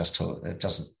point doesn't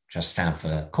just stand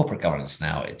for corporate governance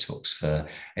now. It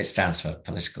stands for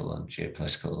political and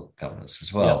geopolitical governance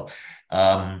as well.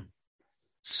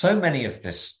 So many of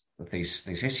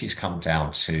these issues come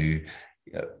down to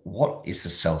what is the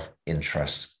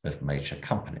self-interest of major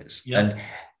companies, and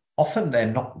often they're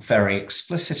not very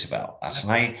explicit about that.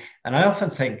 And I often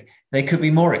think they could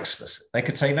be more explicit. They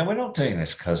could say, no, we're not doing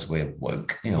this because we're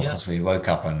woke, because we woke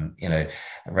up and,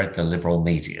 read the liberal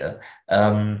media.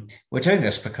 We're doing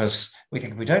this because we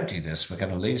think if we don't do this, we're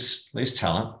going to lose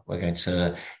talent. We're going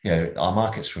to, our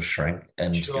markets will shrink.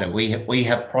 And, we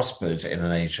have prospered in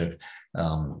an age of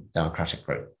democratic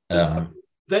growth.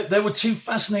 There were two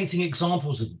fascinating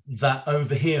examples of that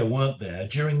over here, weren't there?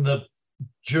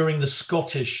 During the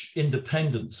Scottish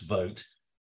independence vote,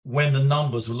 when the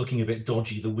numbers were looking a bit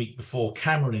dodgy the week before,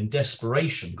 Cameron, in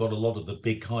desperation, got a lot of the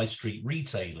big high street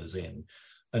retailers in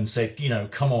and said,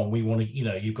 come on, we want to,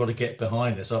 you've got to get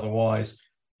behind this. Otherwise,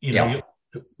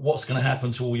 what's going to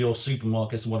happen to all your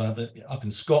supermarkets and whatever up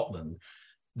in Scotland?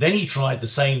 Then he tried the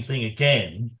same thing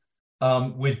again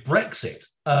with Brexit.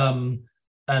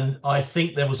 And I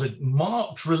think there was a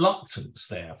marked reluctance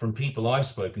there from people I've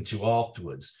spoken to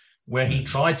afterwards, where he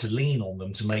tried to lean on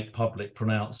them to make public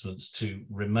pronouncements to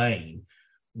remain,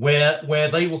 where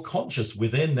they were conscious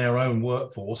within their own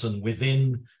workforce and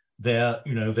within their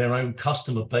own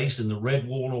customer base in the Red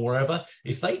Wall or wherever.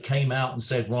 If they came out and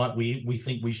said, right, we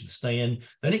think we should stay in,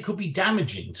 then it could be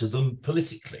damaging to them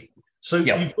politically. So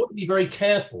you've got to be very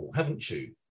careful, haven't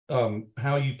you,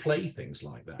 how you play things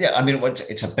like that. Yeah, I mean,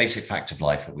 it's a basic fact of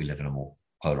life that we live in a more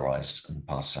polarized and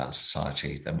partisan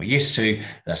society than we're used to,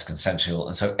 less consensual.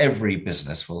 And so every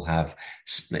business will have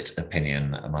split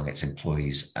opinion among its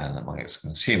employees and among its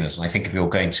consumers. And I think if you're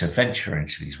going to venture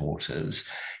into these waters,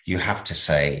 you have to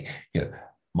say,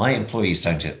 my employees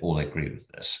don't all agree with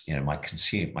this. My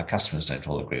customers don't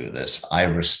all agree with this. I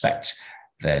respect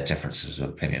their differences of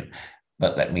opinion.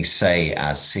 But let me say,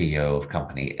 as CEO of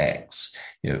company X,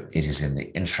 it is in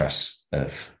the interest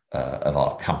of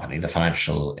our company, the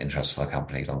financial interests of our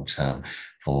company long term,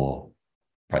 for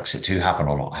Brexit to happen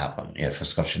or not happen, for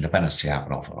Scottish independence to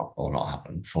happen or not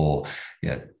happen, for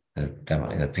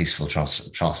the peaceful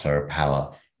transfer of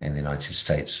power in the United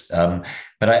States. But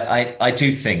I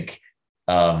do think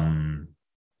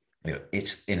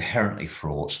it's inherently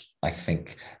fraught. I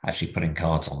think actually putting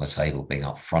cards on the table, being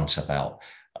upfront about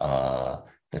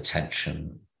the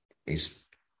tension is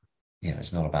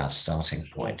it's not a bad starting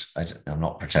point. I'm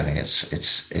not pretending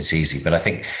it's easy, but I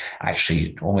think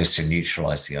actually almost to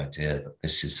neutralize the idea that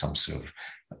this is some sort of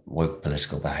woke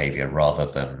political behavior rather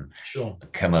than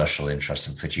commercial interest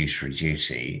and fiduciary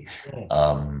duty,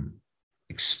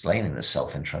 explaining the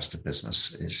self-interest of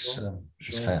business is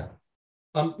fair.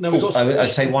 I'd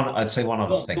say one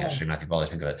other thing, actually, Matthew, while I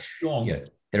think of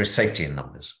it. There is safety in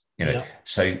numbers.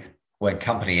 So when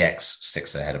company X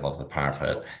sticks their head above the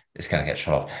parapet, it's going to get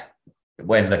shut off.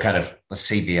 When the kind of the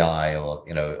CBI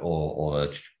or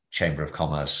the Chamber of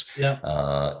Commerce,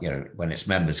 when its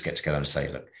members get together and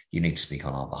say, look, you need to speak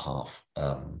on our behalf,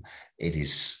 it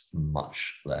is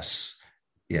much less.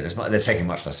 They're taking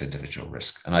much less individual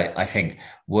risk. And I think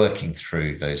working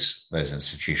through those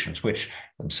institutions, which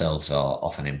themselves are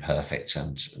often imperfect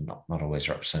and not always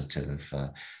representative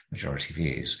of majority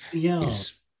views.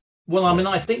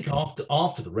 I think after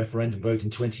the referendum vote in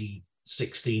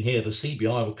 2016 here, the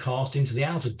CBI were cast into the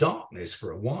outer darkness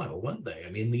for a while, weren't they?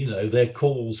 I mean, their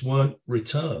calls weren't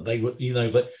returned. They were,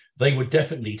 they were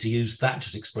definitely, to use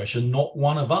Thatcher's expression, not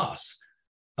one of us.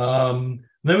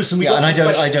 There was some. And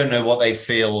I don't know what they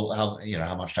feel.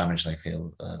 How much damage they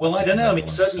feel. I don't know. I mean,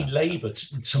 certainly Labour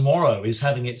tomorrow is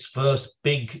having its first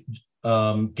big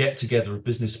get together of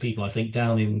business people. I think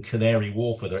down in Canary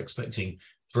Wharf, where they're expecting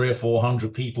 300 or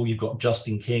 400 people. You've got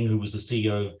Justin King, who was the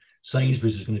CEO of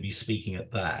Sainsbury's, is going to be speaking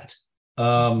at that.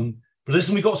 But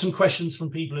listen, we've got some questions from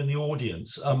people in the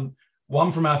audience.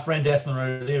 One from our friend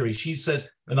Ethna O'Leary. She says,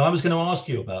 and I was going to ask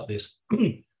you about this.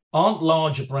 Aren't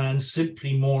larger brands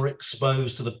simply more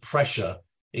exposed to the pressure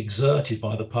exerted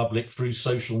by the public through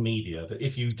social media? That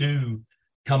if you do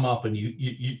come up and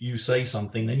you say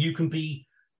something, then you can be,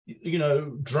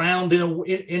 drowned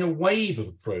in a wave of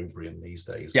opprobrium these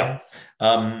days. Yeah,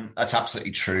 that's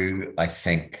absolutely true. I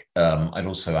think I'd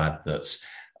also add that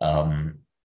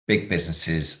big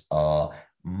businesses are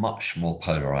much more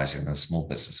polarizing than small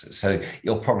businesses. So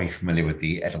you're probably familiar with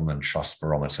the Edelman Trust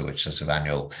Barometer, which is a sort of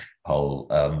annual poll,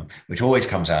 which always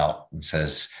comes out and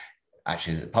says,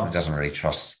 actually, the public doesn't really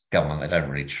trust government. They don't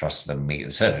really trust the media.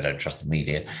 They certainly don't trust the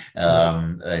media.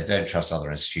 They don't trust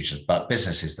other institutions, but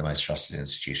business is the most trusted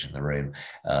institution in the room.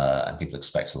 And people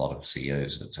expect a lot of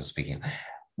CEOs to speaking.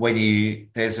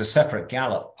 There's a separate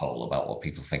Gallup poll about what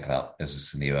people think about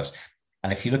business in the US.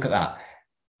 And if you look at that,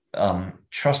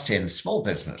 trust in small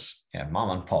business, mom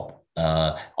and pop,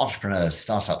 entrepreneurs,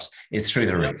 startups is through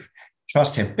the roof.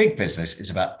 Trust in big business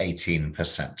is about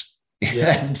 18%.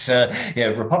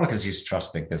 And Republicans used to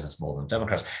trust big business more than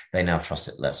Democrats. They now trust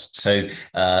it less. So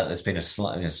there's been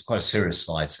quite a serious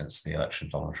slide since the election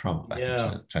of Donald Trump back in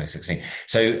 2016.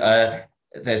 So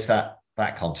there's that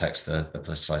context, the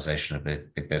politicization of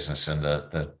big business and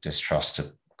the distrust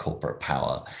of corporate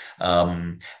power.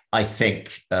 I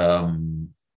think the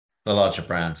larger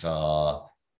brands are,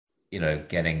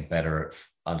 getting better at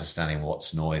understanding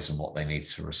what's noise and what they need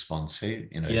to respond to,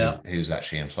 who's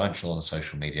actually influential on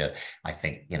social media. I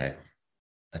think,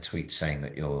 a tweet saying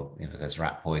that there's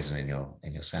rat poison in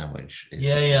your sandwich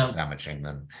is damaging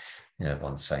than,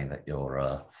 one saying that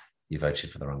you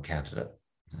voted for the wrong candidate.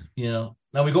 Yeah.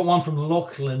 Now we've got one from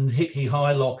Lachlan Hickey.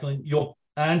 Hi, Lachlan.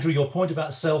 Andrew, your point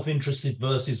about self-interested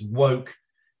versus woke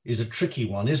is a tricky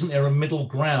one. Isn't there a middle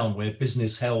ground where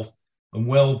business health and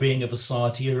well-being of a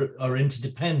society are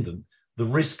interdependent? The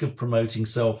risk of promoting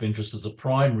self-interest as a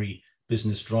primary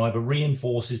business driver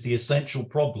reinforces the essential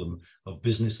problem of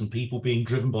business and people being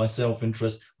driven by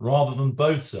self-interest rather than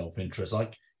both self-interest,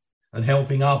 and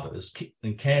helping others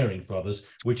and caring for others,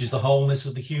 which is the wholeness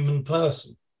of the human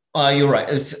person. You're right.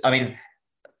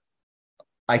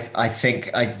 I think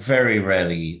I very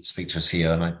rarely speak to a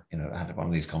CEO, and I had one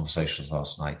of these conversations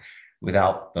last night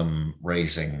without them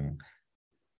raising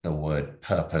the word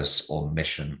purpose or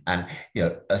mission. And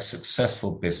a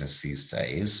successful business these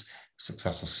days,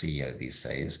 successful CEO these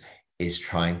days, is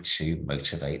trying to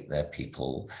motivate their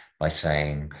people by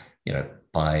saying,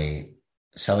 by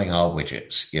selling our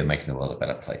widgets, you're making the world a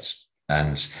better place.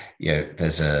 And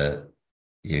there's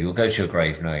you'll go to your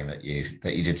grave knowing that you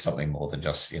did something more than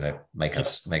just make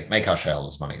our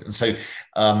shareholders money. And so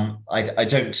I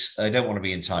don't want to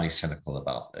be entirely cynical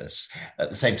about this. At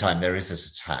the same time, there is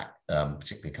this attack,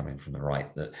 particularly coming from the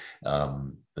right, that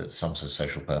some sort of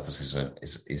social purpose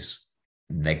is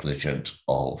negligent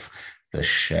of the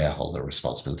shareholder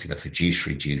responsibility, the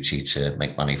fiduciary duty to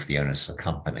make money for the owners of the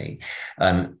company.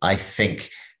 And I think,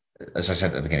 as I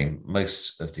said at the beginning,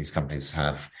 most of these companies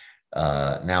have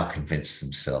now convinced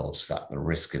themselves that the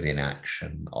risk of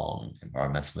inaction on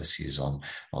environmental issues, on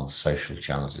social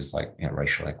challenges like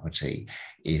racial equity,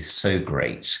 is so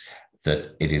great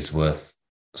that it is worth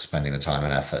spending the time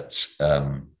and effort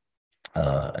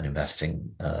and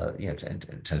investing,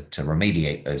 to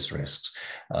remediate those risks.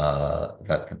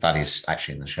 That is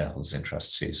actually in the shareholders'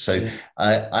 interest too. So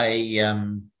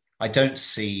I don't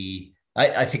see.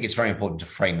 I think it's very important to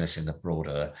frame this in the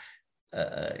broader,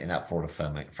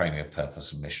 framing of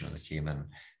purpose and mission and the human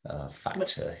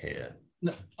factor here.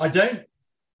 No, I don't.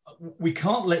 We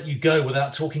can't let you go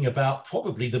without talking about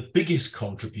probably the biggest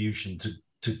contribution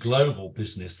to global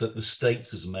business that the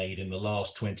States has made in the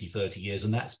last 20, 30 years,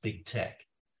 and that's big tech.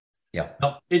 Yeah.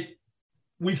 Now,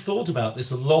 we've thought about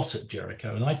this a lot at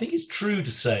Jericho, and I think it's true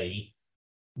to say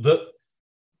that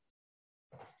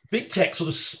big tech sort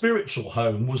of spiritual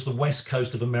home was the West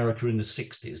Coast of America in the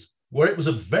 60s, where it was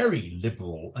a very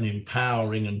liberal and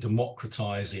empowering and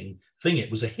democratizing thing. It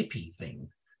was a hippie thing.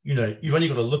 You know, you've only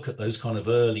got to look at those kind of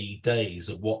early days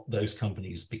of what those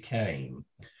companies became.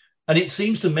 And it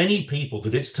seems to many people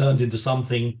that it's turned into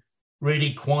something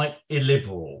really quite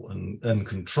illiberal and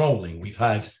controlling. We've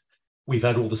had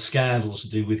all the scandals to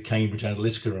do with Cambridge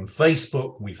Analytica and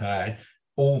Facebook. We've had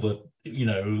all the,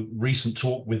 recent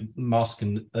talk with Musk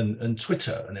and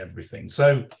Twitter and everything.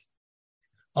 So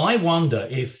I wonder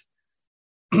if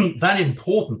that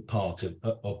important part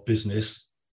of business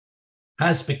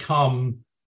has become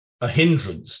a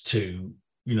hindrance to,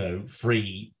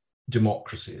 free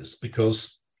democracies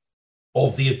because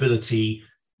of the ability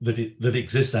that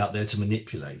exists out there to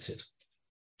manipulate it.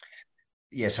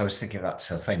 Yes, I was thinking of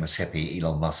that famous hippie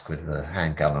Elon Musk with the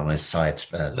handgun on his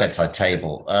bedside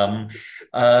table.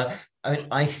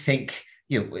 I think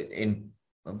in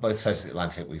both sides of the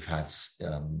Atlantic we've had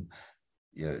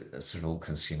a sort of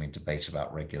all-consuming debate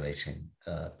about regulating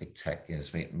big tech. There's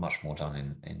been much more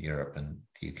done in Europe and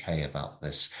the UK about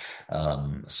this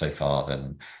so far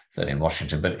than in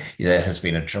Washington. But there has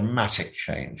been a dramatic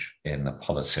change in the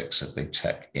politics of big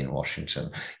tech in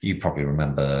Washington. You probably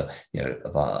remember,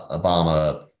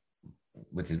 Obama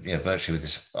with virtually with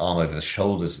his arm over the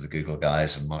shoulders of the Google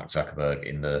guys and Mark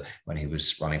Zuckerberg when he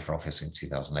was running for office in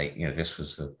 2008. This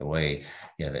was the way,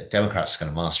 the Democrats' kind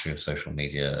of mastery of social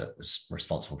media was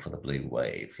responsible for the blue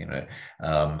wave,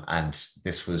 and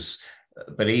this was.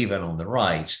 But even on the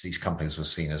right, these companies were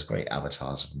seen as great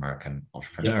avatars of American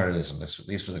entrepreneurialism. This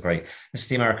is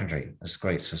the American dream. It's a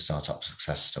great sort of startup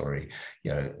success story,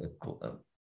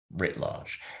 writ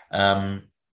large.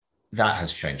 That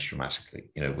has changed dramatically.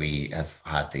 We have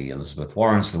had the Elizabeth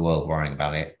Warrens of the world worrying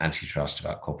about it, antitrust,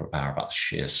 about corporate power, about the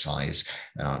sheer size,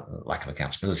 lack of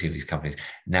accountability of these companies.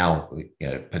 Now,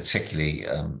 particularly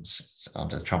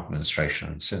under the Trump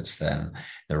administration and since then,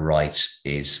 the right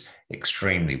is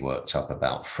extremely worked up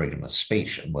about freedom of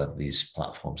speech and whether these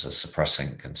platforms are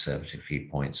suppressing conservative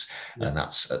viewpoints. Yeah. And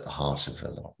that's at the heart of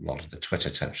a lot of the Twitter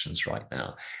tensions right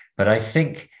now. But I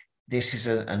think this is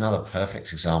another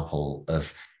perfect example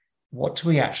of what do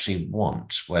we actually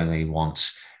want when we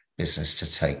want business to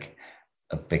take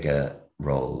a bigger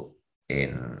role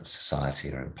in society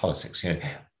or in politics?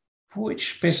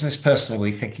 Which business person are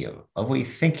we thinking of? Are we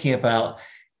thinking about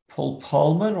Paul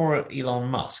Polman or Elon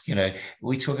Musk? Are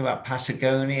we talking about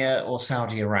Patagonia or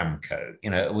Saudi Aramco?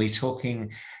 Are we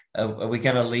talking? Are we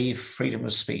going to leave freedom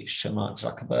of speech to Mark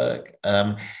Zuckerberg?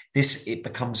 It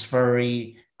becomes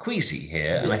very queasy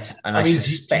here, and I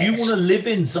suspect. Do you want to live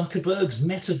in Zuckerberg's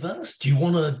metaverse? Do you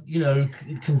want to,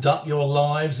 conduct your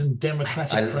lives and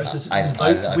democratic processes and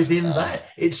vote within that?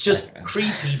 It's just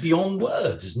creepy beyond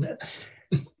words, isn't it?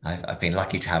 I've been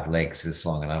lucky to have legs this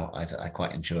long, and I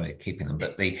quite enjoy keeping them.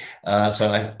 But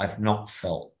so I've not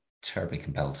felt terribly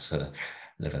compelled to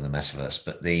live in the metaverse.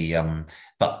 But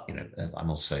I'm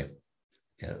also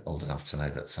old enough to know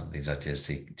that some of these ideas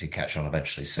do catch on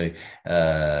eventually. So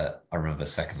I remember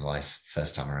Second Life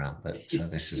first time around, but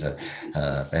this is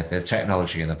the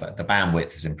technology and the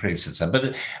bandwidth has improved since then.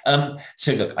 But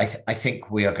so look, I think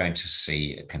we are going to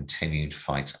see a continued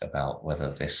fight about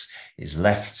whether this is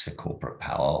left to corporate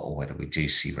power or whether we do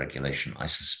see regulation. I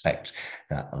suspect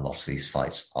that a lot of these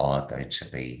fights are going to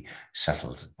be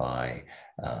settled by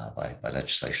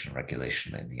legislation and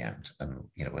regulation in the end. And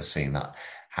we're seeing that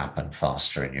happen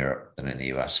faster in Europe than in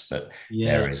the US, but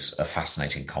there is a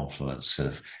fascinating confluence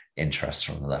of interests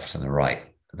from the left and the right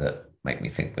that make me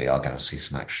think we are going to see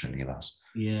some action in the US.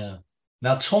 Yeah.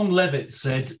 Now, Tom Levitt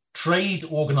said, trade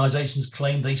organizations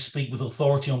claim they speak with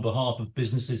authority on behalf of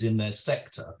businesses in their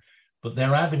sector, but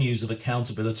their avenues of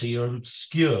accountability are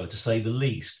obscure, to say the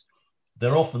least.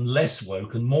 They're often less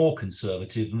woke and more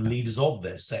conservative than the leaders of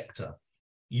their sector.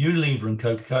 Unilever and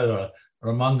Coca-Cola are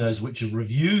among those which have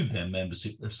reviewed their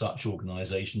membership of such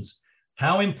organizations.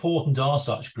 How important are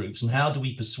such groups, and how do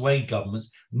we persuade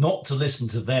governments not to listen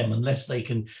to them unless they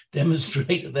can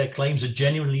demonstrate that their claims are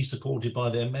genuinely supported by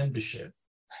their membership?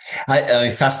 I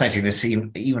mean, fascinating. This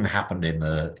even happened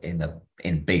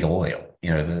in big oil. You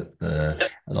know, a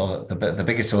lot of the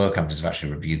biggest oil companies have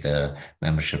actually reviewed their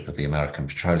membership of the American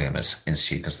Petroleum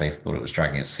Institute because they thought it was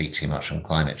dragging its feet too much on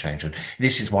climate change. And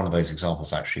this is one of those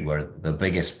examples actually where the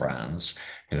biggest brands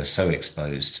who are so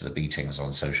exposed to the beatings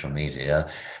on social media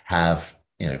have,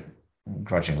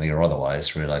 grudgingly or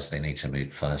otherwise, realized they need to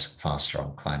move faster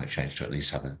on climate change to at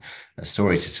least have a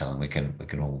story to tell. And we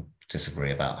can all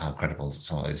disagree about how credible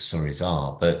some of those stories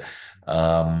are, but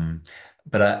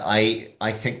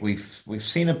I think we've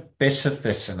seen a bit of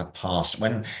this in the past.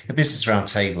 When the Business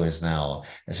Roundtable is now,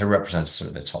 as it represents sort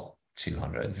of the top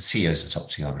 200, the CEOs of the top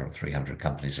 200 or 300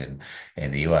 companies in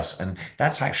the US, and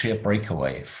that's actually a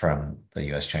breakaway from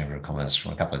the US Chamber of Commerce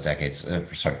from a couple of decades.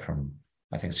 From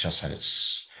I think it's just had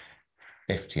its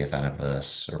 50th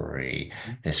anniversary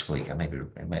this week, or maybe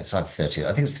it's either 30th.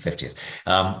 I think it's the 50th.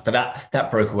 But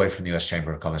that broke away from the US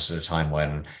Chamber of Commerce at a time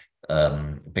when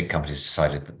big companies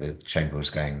decided that the chamber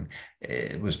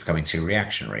it was becoming too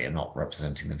reactionary and not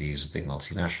representing the views of big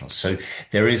multinationals. So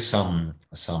there is some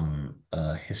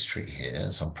history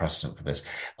here, some precedent for this.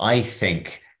 I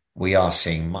think we are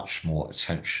seeing much more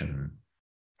attention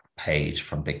paid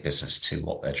from big business to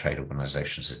what their trade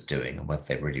organizations are doing and whether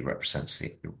they really represent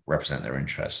their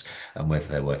interests and whether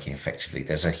they're working effectively.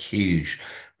 There's a huge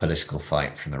political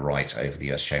fight from the right over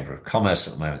the US Chamber of Commerce.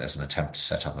 At the moment, there's an attempt to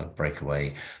set up a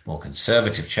breakaway, more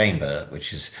conservative chamber,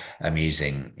 which is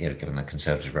amusing, given the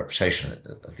conservative reputation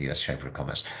of the US Chamber of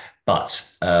Commerce.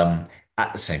 But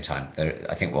at the same time,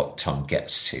 I think what Tom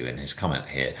gets to in his comment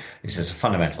here is there's a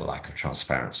fundamental lack of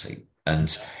transparency.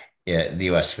 And in the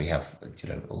US, we have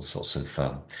all sorts of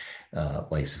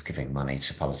ways of giving money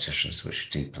to politicians which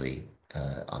are deeply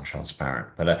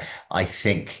untransparent. But I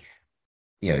think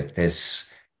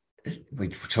we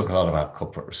talk a lot about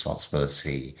corporate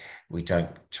responsibility. We don't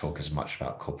talk as much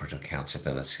about corporate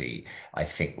accountability. I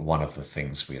think one of the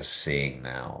things we are seeing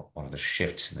now, one of the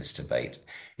shifts in this debate,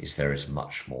 is there is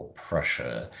much more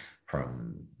pressure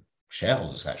from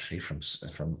shareholders, actually, from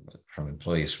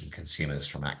employees, from consumers,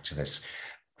 from activists,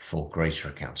 for greater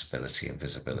accountability and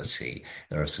visibility.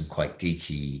 There are some quite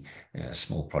geeky,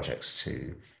 small projects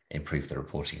to improve the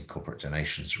reporting of corporate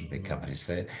donations from big companies.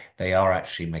 They are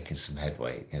actually making some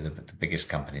headway. The biggest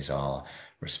companies are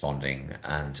responding,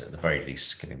 and at the very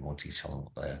least, giving more detail on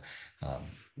what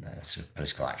their sort of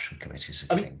political action committees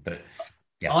are doing. But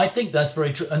yeah, I think that's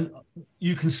very true, and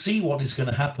you can see what is going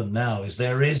to happen now is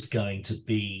there is going to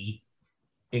be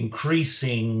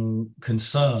increasing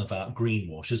concern about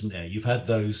greenwash, isn't there? You've had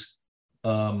those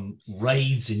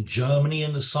raids in Germany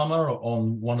in the summer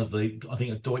on one of the, I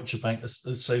think, a Deutsche Bank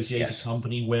associated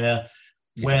company where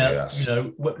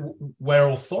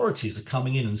authorities are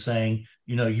coming in and saying,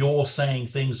 you're saying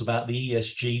things about the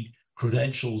ESG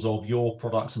credentials of your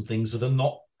products and things that are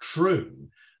not true.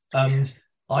 And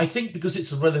I think because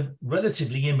it's a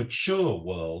relatively immature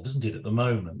world, isn't it, at the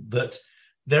moment, that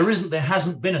there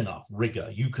hasn't been enough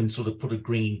rigor. You can sort of put a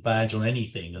green badge on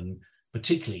anything, and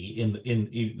particularly in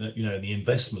the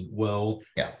investment world,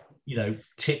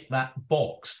 tick that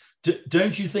box.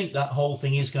 Don't you think that whole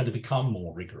thing is going to become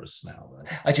more rigorous now? Though?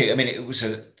 I do. I mean, it was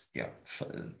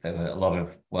there were a lot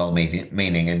of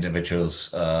well-meaning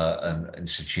individuals and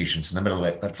institutions in the middle of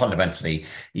it, but fundamentally,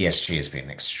 ESG has been an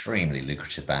extremely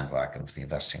lucrative bandwagon for the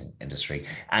investing industry,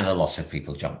 and a lot of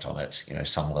people jumped on it.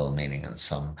 Some well-meaning and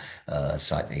some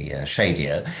slightly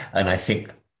shadier. And I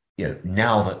think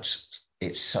now that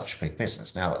it's such a big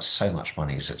business, now that so much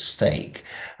money is at stake,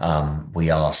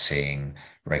 we are seeing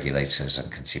regulators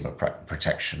and consumer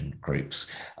protection groups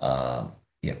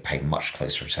pay much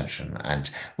closer attention.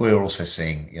 And we're also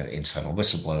seeing internal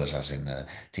whistleblowers, as in the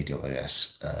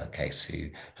DWS case, who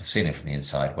have seen it from the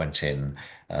inside, went in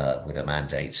with a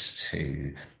mandate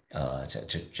to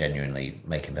genuinely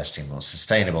make investing more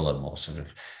sustainable and more sort of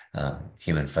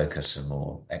human focus and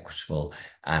more equitable,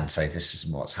 and say this is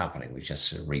what's happening. We just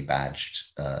sort of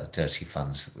rebadged dirty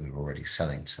funds that we were already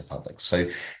selling to the public. So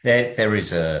there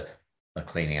is a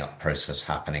cleaning up process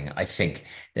happening. I think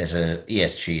there's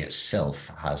ESG itself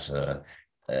has a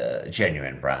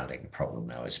genuine branding problem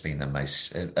now. It's been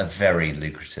a very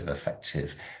lucrative,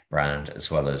 effective brand,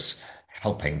 as well as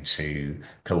helping to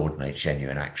coordinate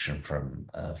genuine action from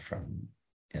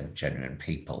genuine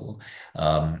people.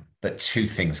 But two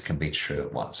things can be true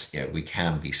at once. We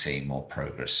can be seeing more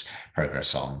progress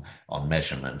on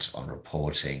measurement, on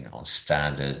reporting, on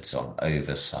standards, on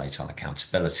oversight, on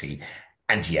accountability,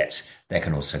 and yet there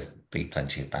can also be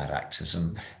plenty of bad actors,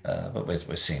 and but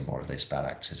we're seeing more of those bad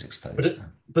actors exposed.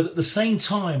 But at the same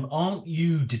time, aren't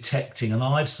you detecting, and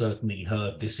I've certainly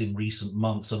heard this in recent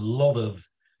months, a lot of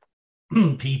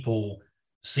people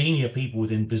senior people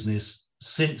within business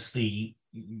since the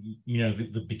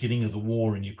beginning of the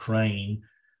war in Ukraine,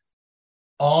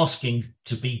 asking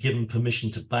to be given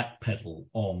permission to backpedal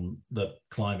on the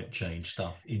climate change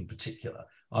stuff in particular.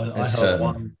 I heard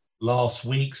one last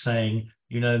week saying,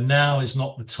 now is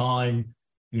not the time,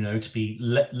 to be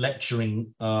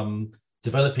lecturing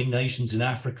developing nations in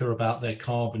Africa about their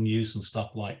carbon use and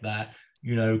stuff like that.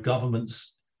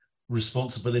 Governments'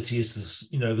 responsibility is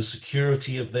the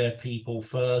security of their people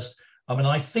first. I mean,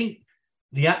 I think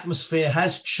the atmosphere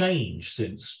has changed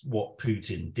since what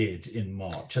Putin did in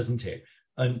March, hasn't it?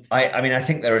 And I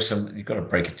think there are some, you've got to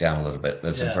break it down a little bit.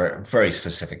 There's a very, very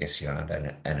specific issue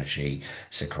around energy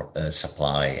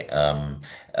supply,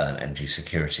 energy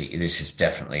security. This has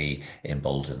definitely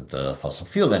emboldened the fossil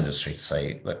fuel industry to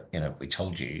say, look, we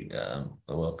told you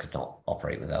the world could not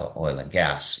operate without oil and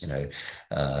gas,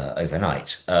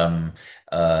 overnight. And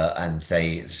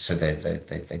they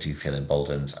do feel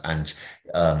emboldened. And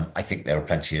I think there are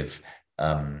plenty of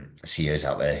CEOs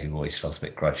out there who always felt a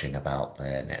bit grudging about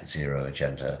their net zero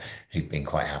agenda, who've been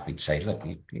quite happy to say, look,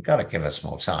 you've got to give us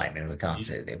more time. We can't,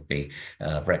 it would be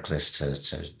reckless to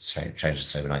change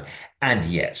this overnight. And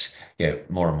yet,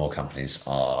 more and more companies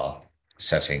are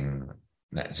setting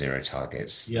net zero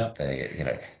targets. Yeah.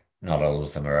 They, not all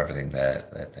of them are everything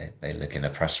they look in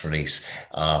a press release.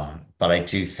 But I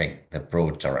do think the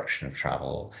broad direction of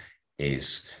travel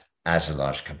is, as a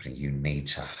large company, you need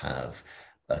to have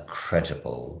a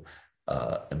credible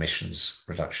emissions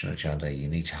reduction agenda. You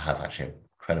need to have actually a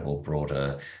credible,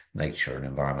 broader nature and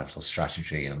environmental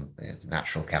strategy. And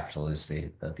natural capital is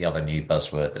the other new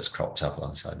buzzword that's cropped up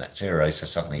alongside net zero. So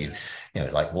suddenly,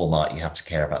 like Walmart, you have to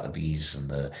care about the bees and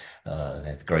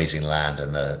the grazing land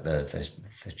and the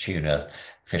tuna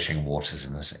fishing waters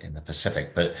in the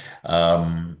Pacific. But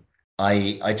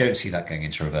I don't see that going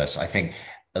into reverse. I think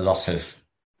a lot of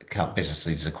business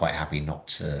leaders are quite happy not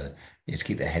to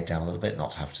keep their head down a little bit,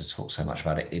 not to have to talk so much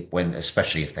about it,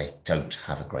 especially if they don't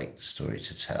have a great story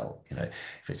to tell,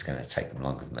 if it's going to take them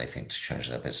longer than they think to change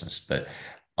their business. But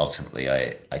ultimately,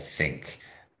 I think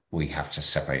we have to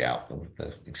separate out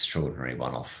the extraordinary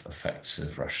one-off effects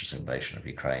of Russia's invasion of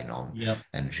Ukraine on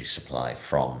energy supply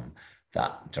from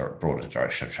that broader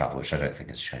direction of travel, which I don't think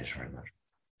has changed very much.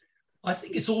 I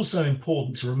think it's also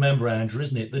important to remember, Andrew,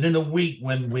 isn't it, that in a week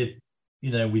when we've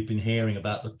been hearing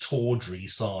about the tawdry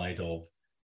side of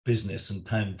business and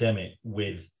pandemic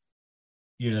with,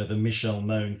 the Michel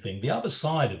Mone thing. The other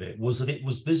side of it was that it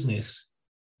was business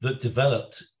that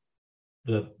developed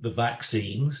the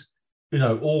vaccines,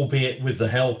 albeit with the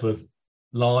help of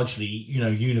largely,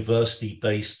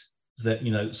 university-based,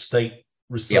 state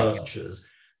researchers. Yep.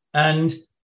 And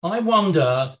I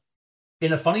wonder,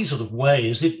 in a funny sort of way,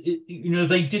 as if,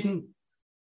 they didn't,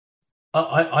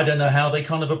 I don't know how they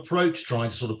kind of approach trying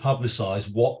to sort of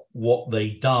publicize what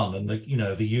they've done and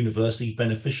the university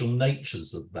beneficial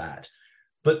natures of that.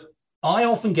 But I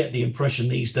often get the impression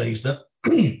these days that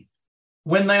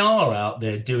when they are out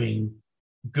there doing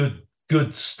good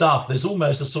stuff, there's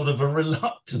almost a sort of a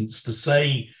reluctance to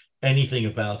say anything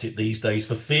about it these days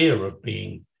for fear of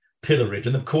being pilloried.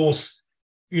 And of course,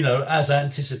 as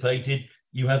anticipated,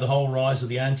 you have the whole rise of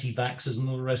the anti-vaxxers and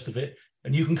all the rest of it.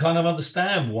 And you can kind of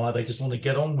understand why they just want to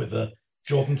get on with the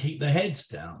job and keep their heads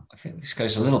down. I think this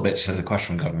goes a little bit to the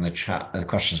question we got in the chat, the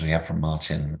questions we have from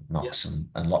Martin, Knox, and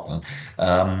Lachlan.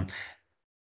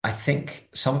 I think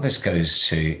some of this goes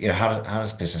to, how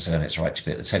does business earn its right to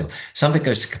be at the table? Some of it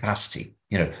goes to capacity.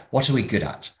 What are we good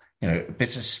at?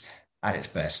 Business at its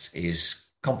best is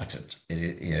competent.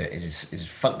 It is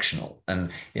functional,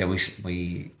 and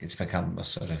it's become a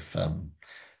sort of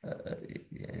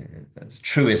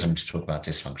truism to talk about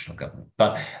dysfunctional government.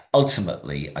 But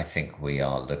ultimately, I think we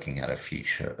are looking at a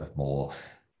future of more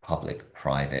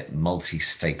public-private,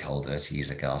 multi-stakeholder, to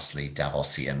use a ghastly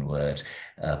Davosian word,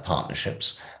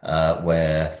 partnerships,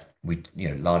 where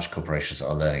large corporations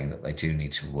are learning that they do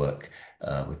need to work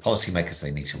with policymakers,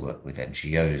 they need to work with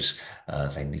NGOs,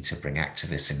 they need to bring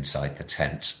activists inside the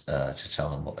tent to tell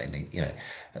them what they need,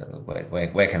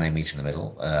 where can they meet in the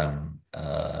middle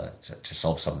to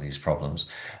solve some of these problems.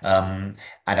 And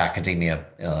academia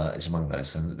is among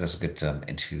those. And there's a good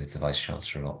interview with the Vice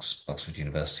Chancellor of Oxford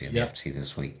University in the FT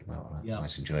this week. You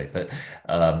might enjoy it. But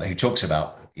who talks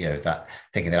about, that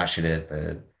thinking that actually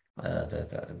the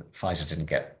Pfizer didn't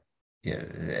get,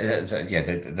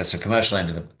 the commercial end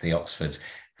of the Oxford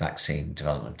vaccine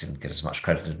development didn't get as much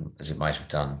credit as it might have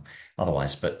done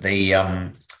otherwise. But the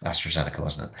AstraZeneca,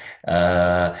 wasn't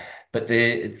it? But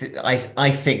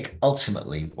I think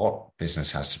ultimately what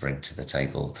business has to bring to the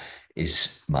table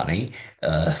is money.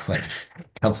 When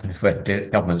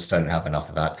governments don't have enough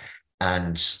of that,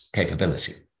 and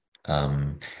capability.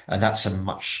 And that's a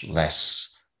much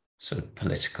less sort of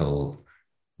political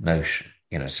notion,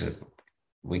 so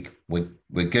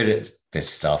we're good at this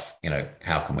stuff,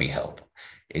 how can we help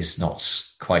is not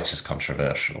quite as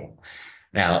controversial.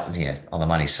 Now, on the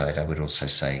money side, I would also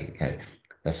say,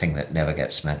 the thing that never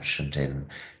gets mentioned in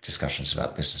discussions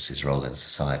about business's role in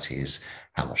society is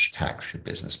how much tax should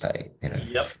business pay.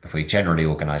 Yep. If we generally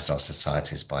organize our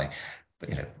societies by,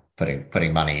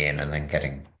 putting money in and then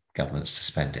getting governments to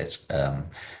spend it, the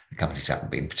companies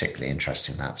haven't been particularly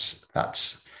interested in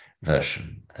that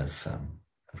version of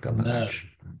government action.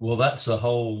 Well, that's a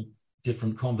whole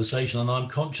different conversation, and I'm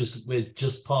conscious that we're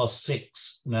just past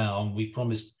 6 now, and we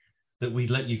promised that we'd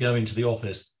let you go into the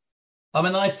office. I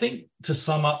mean, I think to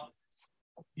sum up,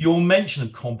 your mention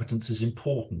of competence is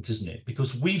important, isn't it?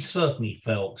 Because we've certainly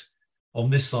felt on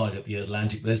this side of the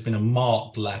Atlantic, there's been a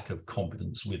marked lack of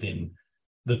competence within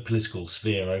the political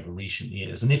sphere over recent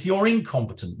years. And if you're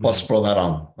incompetent... What's brought that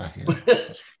on, Matthew?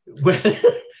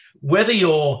 Whether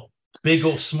you're big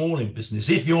or small in business,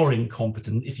 if you're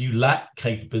incompetent, if you lack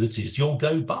capabilities, you'll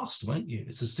go bust, won't you?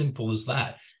 It's as simple as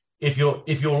that. If your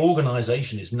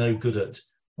organization is no good at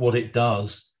what it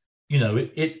does,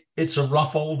 it's a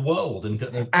rough old world.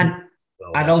 And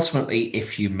ultimately,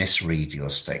 if you misread your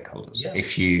stakeholders,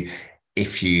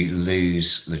 if you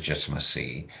lose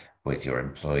legitimacy with your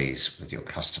employees, with your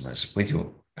customers, with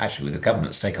the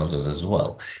government stakeholders as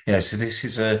well, so this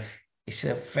is it's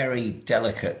a very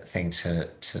delicate thing to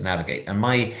navigate. And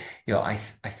I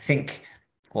think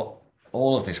what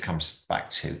all of this comes back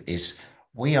to is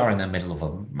we are in the middle of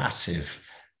a massive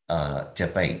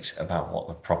debate about what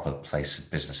the proper place of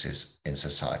business is in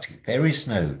society. There is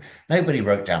nobody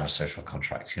wrote down a social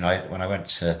contract. When I went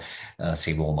to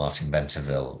see Walmart in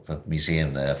Bentonville, the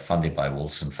museum there, funded by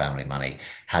Walton family money,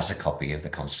 has a copy of the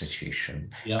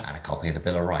Constitution and a copy of the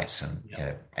Bill of Rights and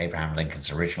Abraham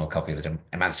Lincoln's original copy of the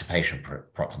Emancipation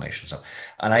Proclamation.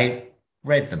 And I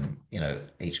read them,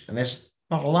 each, and there's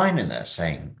not a line in there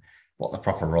saying what the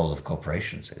proper role of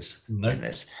corporations is in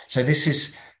this. So this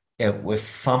is... we're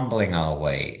fumbling our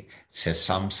way to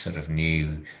some sort of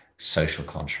new social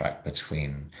contract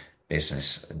between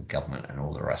business and government and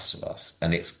all the rest of us.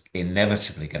 And it's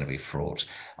inevitably going to be fraught.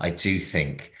 I do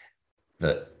think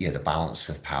that the balance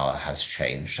of power has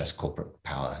changed as corporate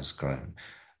power has grown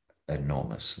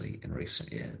enormously in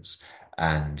recent years.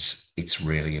 And it's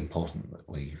really important that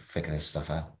we figure this stuff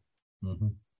out. Mm-hmm.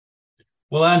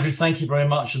 Well, Andrew, thank you very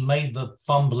much, and may the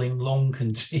fumbling long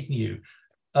continue.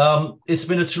 It's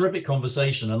been a terrific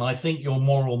conversation, and I think your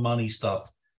moral money stuff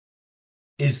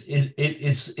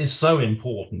is so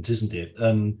important, isn't it?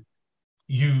 And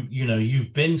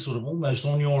you've been sort of almost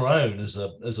on your own as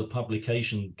a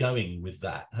publication going with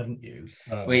that, haven't you?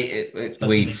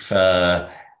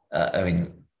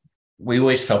 We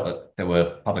always felt that there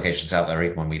were publications out there,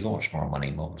 even when we launched Moral Money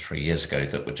more than 3 years ago,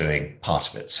 that were doing part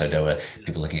of it. So there were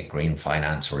people looking at green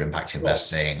finance or impact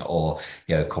investing or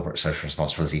corporate social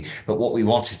responsibility. But what we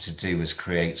wanted to do was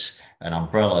create an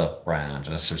umbrella brand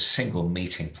and a sort of single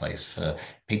meeting place for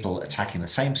people attacking the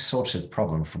same sort of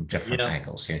problem from different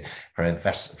angles.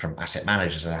 From asset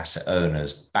managers and asset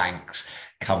owners, banks,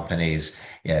 companies,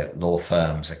 law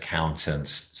firms,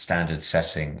 accountants, standard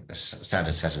setters,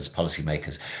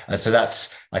 policymakers. And so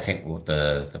that's, I think,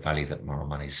 the value that Moral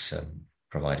Money's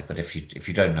provided. But if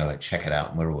you don't know it, check it out.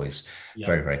 And we're always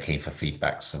very, very keen for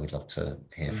feedback. So we'd love to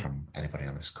hear from anybody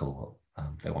on this call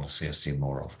what they want to see us do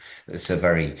more of. It's a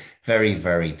very, very,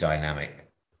 very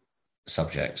dynamic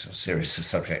subject, a series of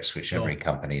subjects which every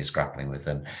company is grappling with,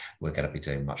 and we're going to be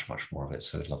doing much, much more of it.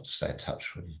 So we'd love to stay in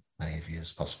touch with as many of you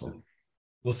as possible.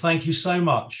 Well, thank you so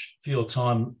much for your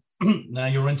time. Now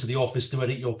you're into the office to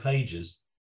edit your pages.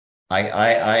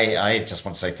 I just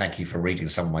want to say thank you for reading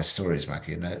some of my stories,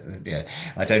 Matthew.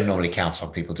 I don't normally count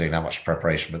on people doing that much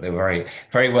preparation, but they were very,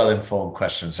 very well informed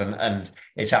questions, and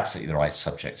it's absolutely the right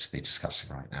subject to be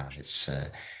discussing right now.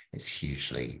 It's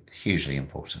hugely, hugely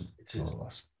important to all of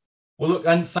us. Well, look,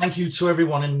 and thank you to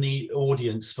everyone in the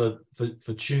audience for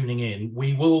tuning in.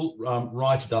 We will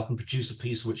write it up and produce a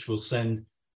piece which we'll send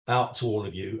out to all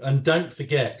of you. And don't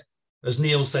forget, as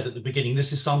Neil said at the beginning,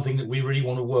 this is something that we really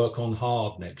want to work on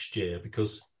hard next year,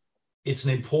 because it's an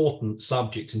important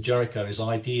subject, and Jericho is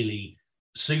ideally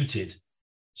suited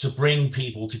to bring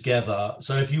people together.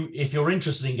 So if you're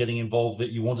interested in getting involved,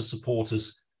 that you want to support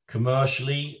us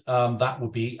commercially, that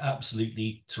would be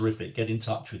absolutely terrific. Get in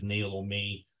touch with Neil or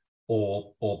me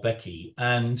or Becky,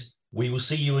 and we will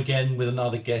see you again with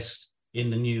another guest in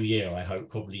the new year, I hope,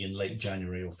 probably in late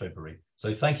January or February.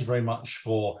 So thank you very much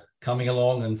for coming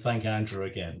along, and thank Andrew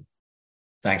again.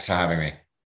 Thanks for having me.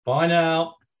 Bye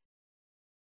now.